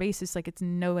regular basis. Like it's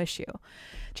no issue.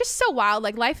 Just so wild.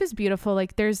 Like life is beautiful.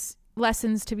 Like there's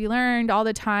lessons to be learned all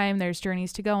the time. There's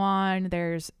journeys to go on.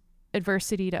 There's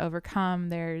adversity to overcome.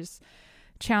 There's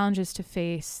challenges to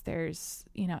face. There's,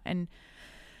 and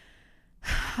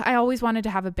I always wanted to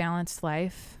have a balanced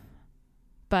life,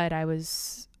 but I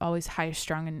was always high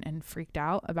strung and freaked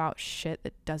out about shit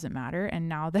that doesn't matter. And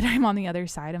now that I'm on the other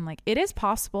side, I'm like, it is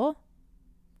possible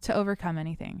to overcome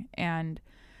anything. And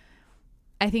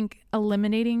I think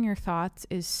eliminating your thoughts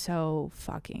is so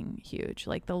fucking huge.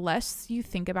 Like the less you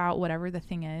think about whatever the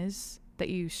thing is that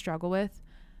you struggle with,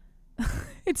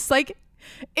 it's like,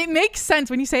 it makes sense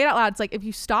when you say it out loud. It's like, if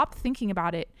you stop thinking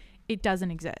about it, it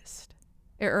doesn't exist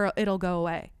or it'll go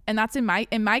away. And that's in my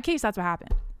case, that's what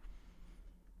happened.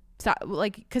 So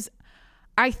like, cause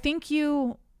I think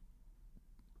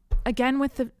again,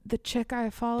 with the chick I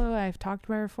follow, I've talked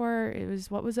about her before.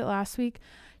 What was it last week?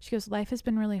 She goes, life has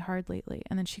been really hard lately.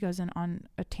 And then she goes in on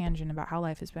a tangent about how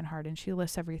life has been hard. And she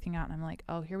lists everything out. And I'm like,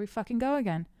 oh, here we fucking go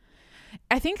again.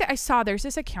 I think there's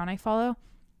this account I follow.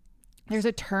 There's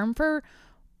a term for,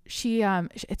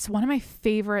 it's one of my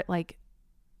favorite like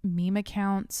meme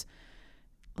accounts.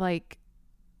 Like,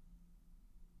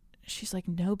 she's like,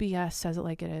 no BS, says it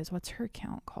like it is. What's her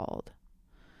account called?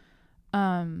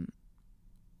 I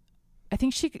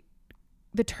think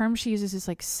the term she uses is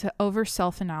like overly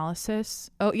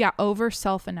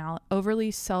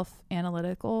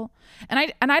self-analytical. And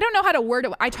I don't know how to word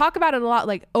it. I talk about it a lot,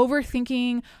 like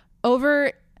overthinking,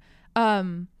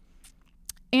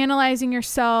 analyzing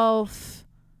yourself,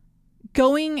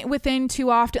 going within too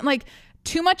often. Like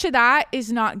too much of that is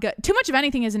not good. Too much of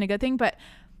anything isn't a good thing, but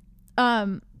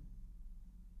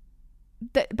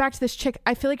back to this chick,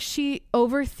 I feel like she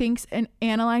overthinks and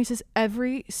analyzes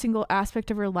every single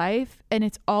aspect of her life, and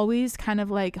it's always kind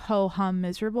of like ho-hum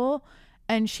miserable,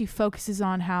 and she focuses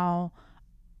on how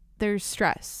there's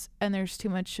stress and there's too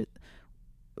much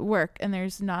work and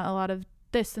there's not a lot of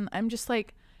this, and I'm just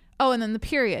like, oh, and then the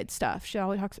period stuff she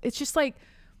always talks. It's just like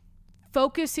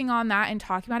focusing on that and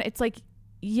talking about it. It's like,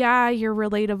 yeah, you're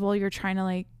relatable, you're trying to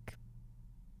like,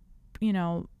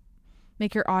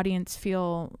 make your audience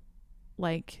feel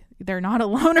like they're not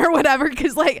alone or whatever,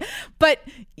 because like, but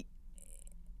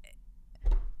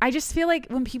I just feel like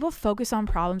when people focus on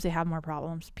problems, they have more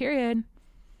problems, period.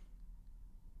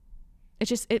 It's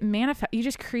just, it manifests, you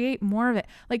just create more of it.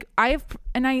 Like I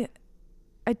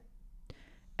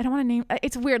don't want to name,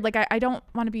 it's weird, like I don't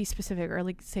want to be specific or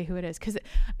like say who it is, because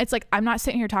it's like, I'm not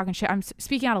sitting here talking shit, I'm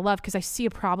speaking out of love because I see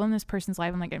a problem in this person's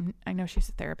life. I'm like, I know she's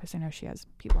a therapist, I know she has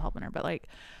people helping her, but like,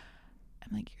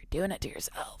 I'm like, you're doing it to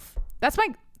yourself. That's my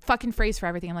fucking phrase for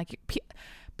everything. I'm like,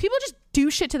 people just do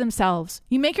shit to themselves.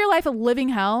 You make your life a living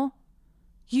hell.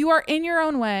 You are in your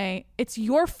own way. It's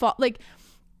your fault. Like,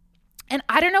 and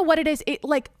I don't know what it is. It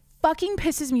like fucking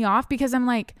pisses me off because I'm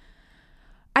like,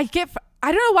 I don't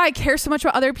know why I care so much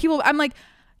about other people. I'm like,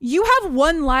 you have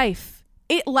one life.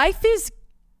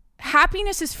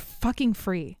 Happiness is fucking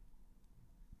free.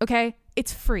 Okay?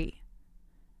 It's free.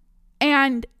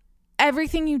 And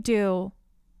everything you do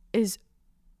is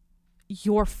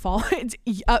your fault.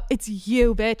 It's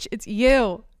you, bitch. It's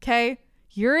you. Okay?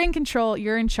 You're in control.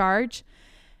 You're in charge.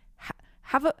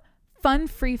 Have a fun,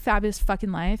 free, fabulous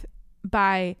fucking life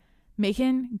by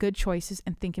making good choices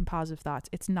and thinking positive thoughts.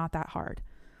 It's not that hard.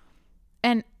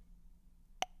 And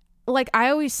like I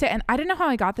always say, and I don't know how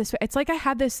I got this, but it's like I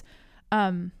had this,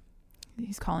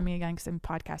 he's calling me again because I'm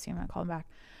podcasting. I'm going to call him back.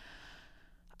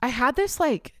 I had this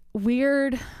like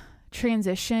weird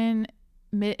transition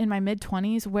in my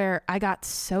mid-20s where I got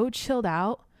so chilled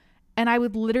out, and I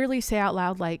would literally say out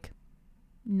loud, like,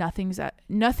 nothing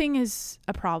is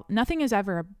a problem. Nothing is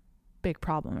ever a big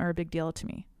problem or a big deal to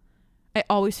me. I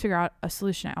always figure out a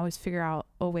solution. I always figure out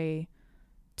a way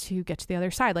to get to the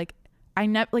other side. Like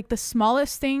like the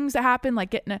smallest things that happen,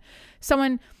 like getting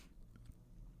someone,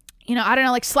 I don't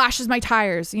know, like slashes my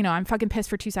tires, I'm fucking pissed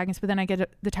for 2 seconds, but then I get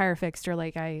the tire fixed, or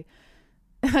like I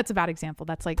That's a bad example.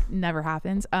 That's like never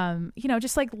happens. You know,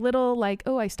 just like little like,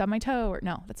 oh, I stubbed my toe, or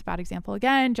no, that's a bad example.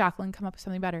 Again, Jacqueline, come up with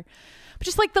something better. But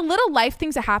just like the little life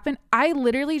things that happen, I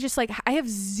literally just like, I have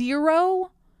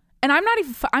zero, and I'm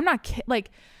not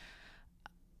like,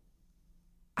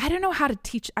 I don't know how to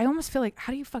teach. I almost feel like,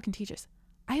 how do you fucking teach us?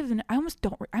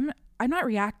 I'm not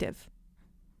reactive.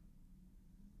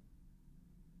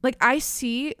 Like I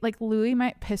see like Louis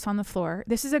might piss on the floor.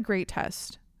 This is a great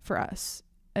test for us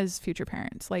as future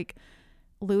parents. Like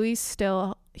Louis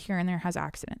still here and there has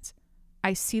accidents.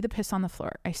 I see the piss on the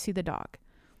floor. I see the dog.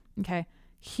 Okay.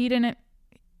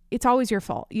 It's always your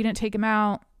fault. You didn't take him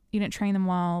out. You didn't train them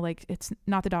well. Like it's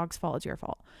not the dog's fault. It's your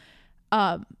fault.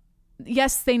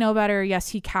 Yes, they know better. Yes,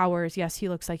 he cowers. Yes, he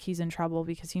looks like he's in trouble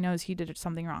because he knows he did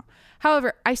something wrong.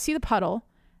 However, I see the puddle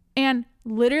and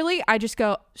literally I just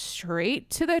go straight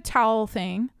to the towel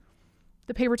thing,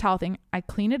 the paper towel thing. I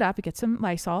clean it up. I get some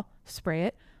Lysol, spray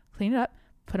it, clean it up,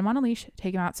 put him on a leash,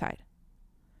 take him outside.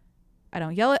 I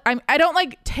don't yell at, I don't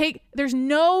like there's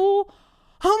no,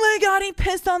 oh my God, he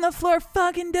pissed on the floor,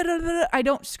 fucking da da da. I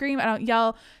don't scream. I don't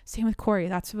yell. Same with Corey.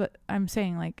 That's what I'm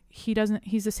saying. Like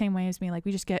he's the same way as me. Like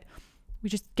we just get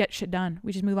shit done.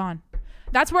 We just move on.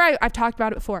 That's where I've talked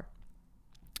about it before.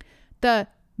 If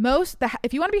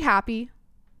you want to be happy,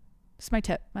 this is my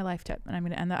tip, my life tip, and I'm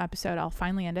going to end the episode. I'll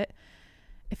finally end it.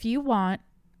 If you want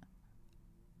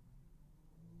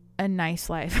a nice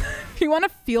life, if you want to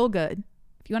feel good,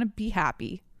 if you want to be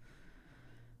happy,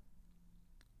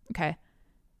 okay,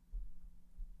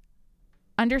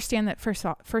 understand that first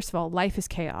of all, life is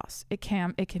chaos. It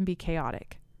can be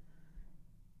chaotic.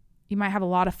 You might have a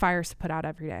lot of fires to put out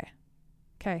every day,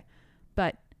 okay,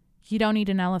 but you don't need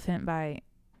an elephant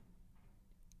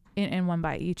in one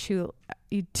bite. You chew.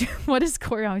 What does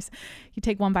Corey always? You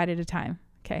take one bite at a time.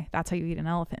 Okay, that's how you eat an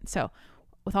elephant. So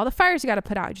with all the fires you got to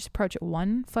put out, you just approach it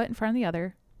one foot in front of the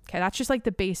other. Okay, that's just like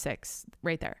the basics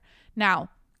right there.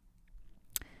 Now,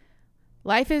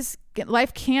 life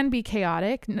can be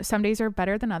chaotic. Some days are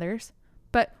better than others.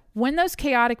 But when those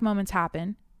chaotic moments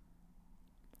happen,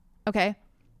 okay,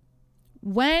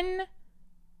 when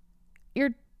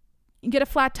you get a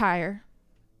flat tire,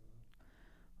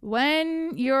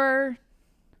 when your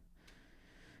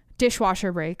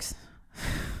dishwasher breaks,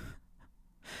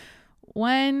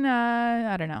 when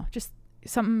I don't know, just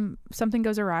something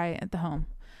goes awry at the home,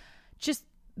 just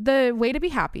the way to be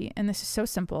happy, and this is so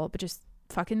simple, but just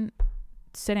fucking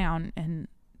sit down and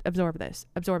absorb this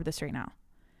right now,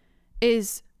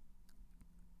 is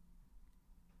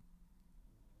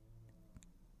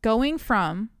going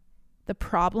from the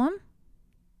problem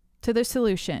to the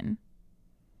solution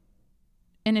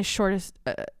in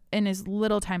as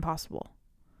little time possible.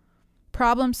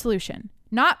 Problem, solution.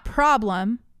 Not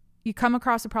problem. You come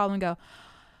across a problem and go,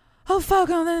 oh fuck,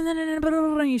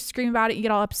 and you scream about it, you get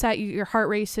all upset, your heart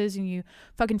races and you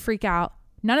fucking freak out.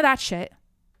 None of that shit.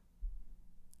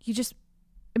 You just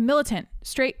militant,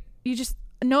 straight, you just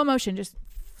no emotion, just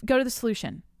go to the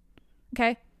solution.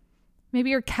 Okay? Maybe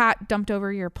your cat dumped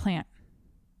over your plant.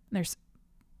 There's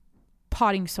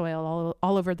potting soil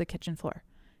all over the kitchen floor.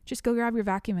 Just go grab your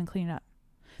vacuum and clean it up.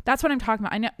 That's what I'm talking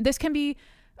about. I know this can be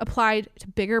applied to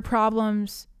bigger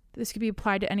problems. This could be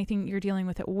applied to anything you're dealing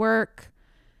with at work.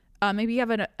 Maybe you have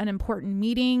an important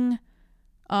meeting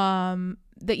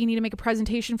that you need to make a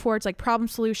presentation for. It's like problem,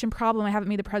 solution, problem. I haven't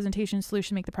made the presentation,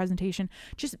 solution, make the presentation.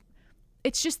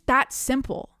 It's just that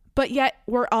simple. But yet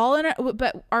we're all in it.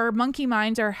 But our monkey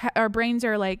minds, our brains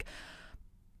are like,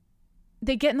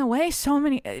 they get in the way. So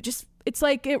many, it's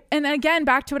like, and again,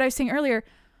 back to what I was saying earlier,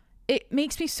 it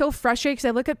makes me so frustrated because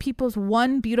I look at people's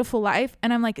one beautiful life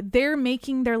and I'm like, they're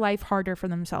making their life harder for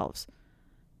themselves.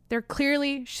 They're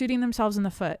clearly shooting themselves in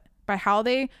the foot by how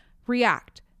they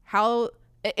react. How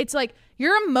it's like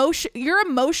your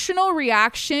emotional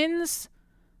reactions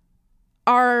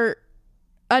are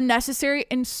unnecessary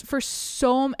and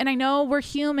I know we're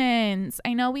humans.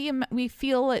 I know we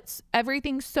feel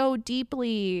everything so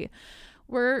deeply.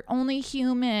 We're only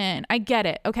human. I get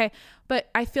it. Okay. But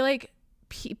I feel like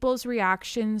people's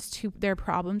reactions to their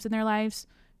problems in their lives,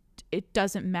 it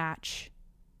doesn't match.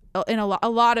 In a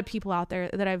lot of people out there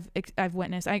that I've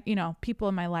witnessed, people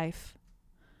in my life,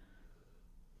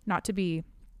 not to be,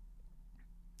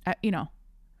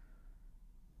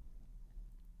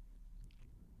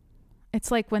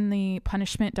 it's like when the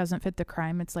punishment doesn't fit the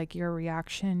crime, it's like your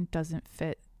reaction doesn't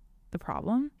fit the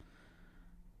problem.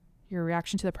 Your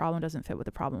reaction to the problem doesn't fit what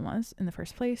the problem was in the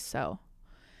first place. So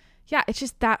yeah, it's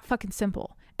just that fucking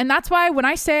simple. And that's why when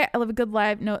I say I live a good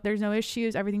life, no, there's no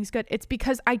issues, everything's good. It's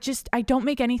because I don't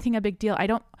make anything a big deal.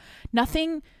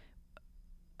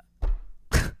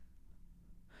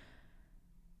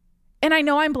 And I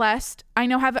know I'm blessed. I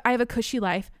know I have a cushy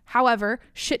life. However,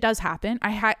 shit does happen.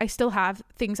 I still have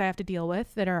things I have to deal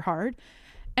with that are hard.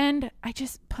 And I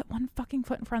just put one fucking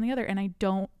foot in front of the other, and I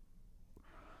don't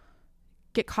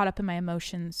get caught up in my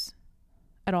emotions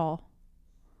at all.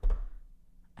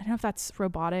 I don't know if that's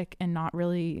robotic and not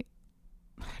really,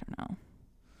 I don't know.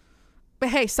 But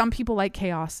hey, some people like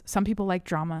chaos. Some people like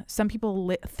drama. Some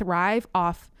people thrive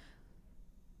off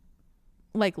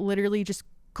like literally just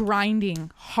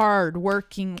grinding, hard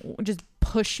working, just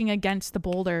pushing against the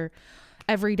boulder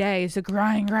every day. It's a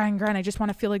grind. I just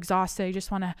want to feel exhausted. I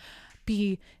just want to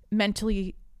be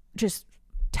mentally just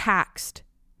taxed.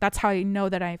 That's how I know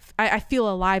that I feel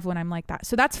alive when I'm like that.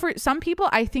 So that's for some people,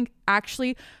 I think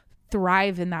actually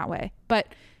thrive in that way.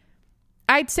 But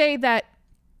I'd say that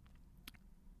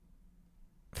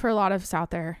for a lot of us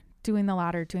out there, doing the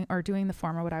latter, doing the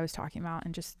former, what I was talking about,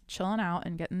 and just chilling out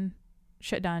and getting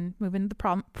shit done, moving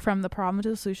from the problem to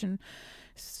the solution,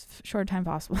 short time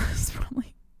possible is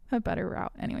probably a better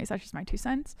route. Anyways, that's just my 2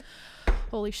 cents.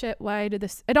 Holy shit, why did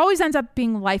this? It always ends up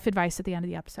being life advice at the end of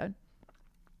the episode.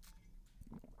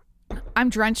 I'm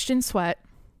drenched in sweat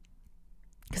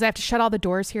because I have to shut all the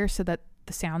doors here so that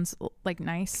the sound's like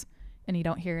nice and you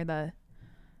don't hear the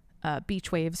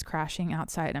beach waves crashing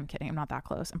outside. I'm kidding. I'm not that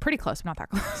close. I'm pretty close. I'm not that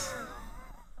close.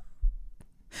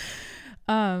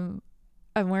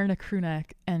 I'm wearing a crew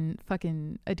neck and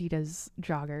fucking Adidas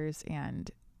joggers, and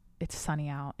it's sunny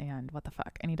out, and what the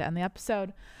fuck? I need to end the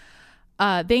episode.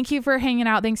 Thank you for hanging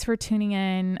out. Thanks for tuning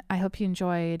in. I hope you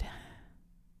enjoyed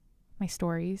my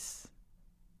stories.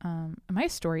 Am I a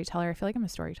storyteller? I feel like I'm a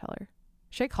storyteller.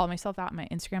 Should I call myself that in my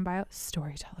Instagram bio?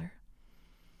 Storyteller.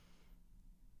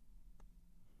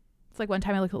 It's like one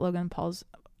time I looked at Logan Paul's,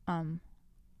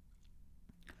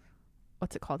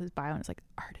 what's it called? His bio, and it's like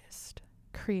artist,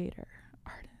 creator,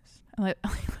 artist. I like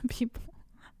when people,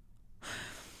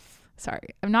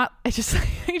 sorry, I'm not, I just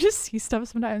see stuff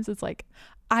sometimes. It's like,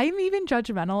 I'm even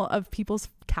judgmental of people's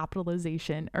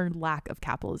capitalization or lack of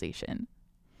capitalization.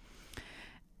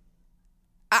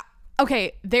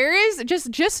 Okay, there is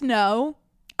just know,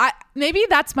 maybe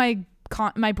that's my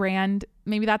brand.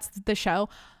 Maybe that's the show.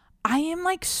 I am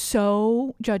like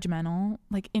so judgmental.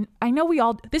 Like I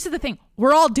know this is the thing.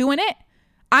 We're all doing it.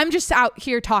 I'm just out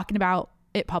here talking about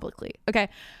it publicly. Okay.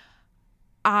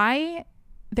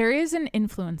 There is an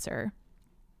influencer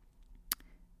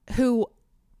who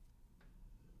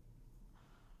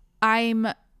I'm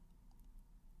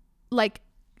like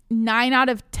 9 out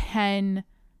of 10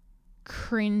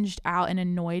 cringed out and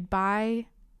annoyed by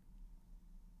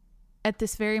at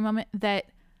this very moment, that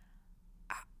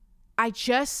I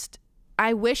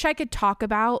wish I could talk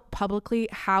about publicly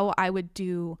how I would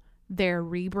do their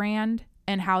rebrand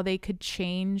and how they could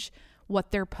change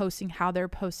what they're posting, how they're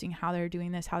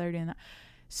doing this, how they're doing that,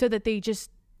 so that they just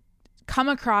come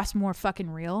across more fucking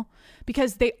real,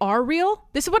 because they are real.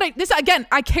 Again,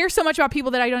 I care so much about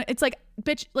people that I don't, it's like,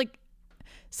 bitch, like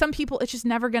some people, it's just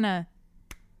never gonna,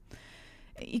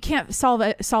 you can't solve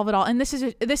it all. And this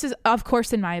is of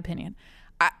course, in my opinion,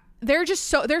 they're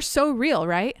so real,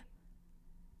 right?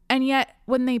 And yet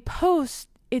when they post,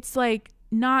 it's like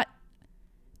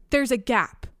there's a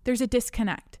gap, there's a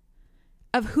disconnect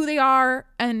of who they are.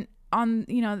 And on,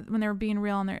 when they're being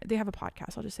real and they have a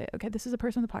podcast, I'll just say, okay, this is a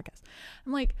person with a podcast.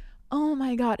 I'm like, oh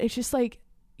my God, it's just like,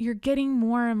 you're getting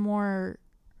more and more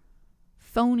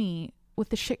phony with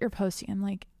the shit you're posting. I'm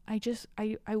like,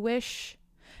 I wish,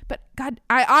 but God,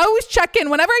 I always check in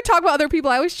whenever I talk about other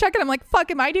people. I always check in. I'm like,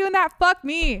 fuck, am I doing that? Fuck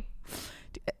me.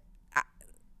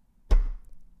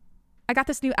 I got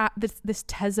this new app, this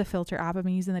Tezza filter app. I've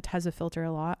been using the Tezza filter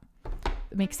a lot.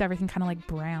 It makes everything kind of like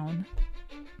brown.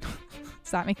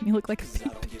 Does that make me look like a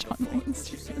fake bitch on my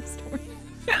Instagram story?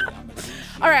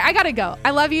 All right, I gotta go.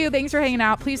 I love you. Thanks for hanging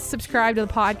out. Please subscribe to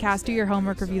the podcast, do your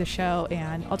homework, review the show,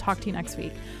 and I'll talk to you next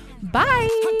week. Bye.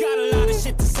 I got a lot of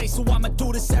shit to say, so I'ma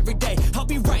do this every day. I'll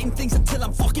be writing things until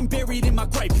I'm fucking buried in my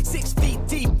grave. 6 feet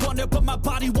deep under, but my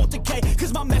body won't decay.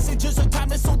 Cause my messages are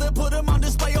timeless, so they'll put them on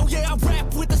display. Oh yeah, I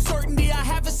rap with a certainty. I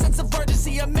have a sense of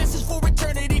urgency. A message for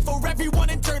eternity, for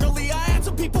everyone internally. I had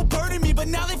some people burning me, but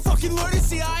now they fucking learning.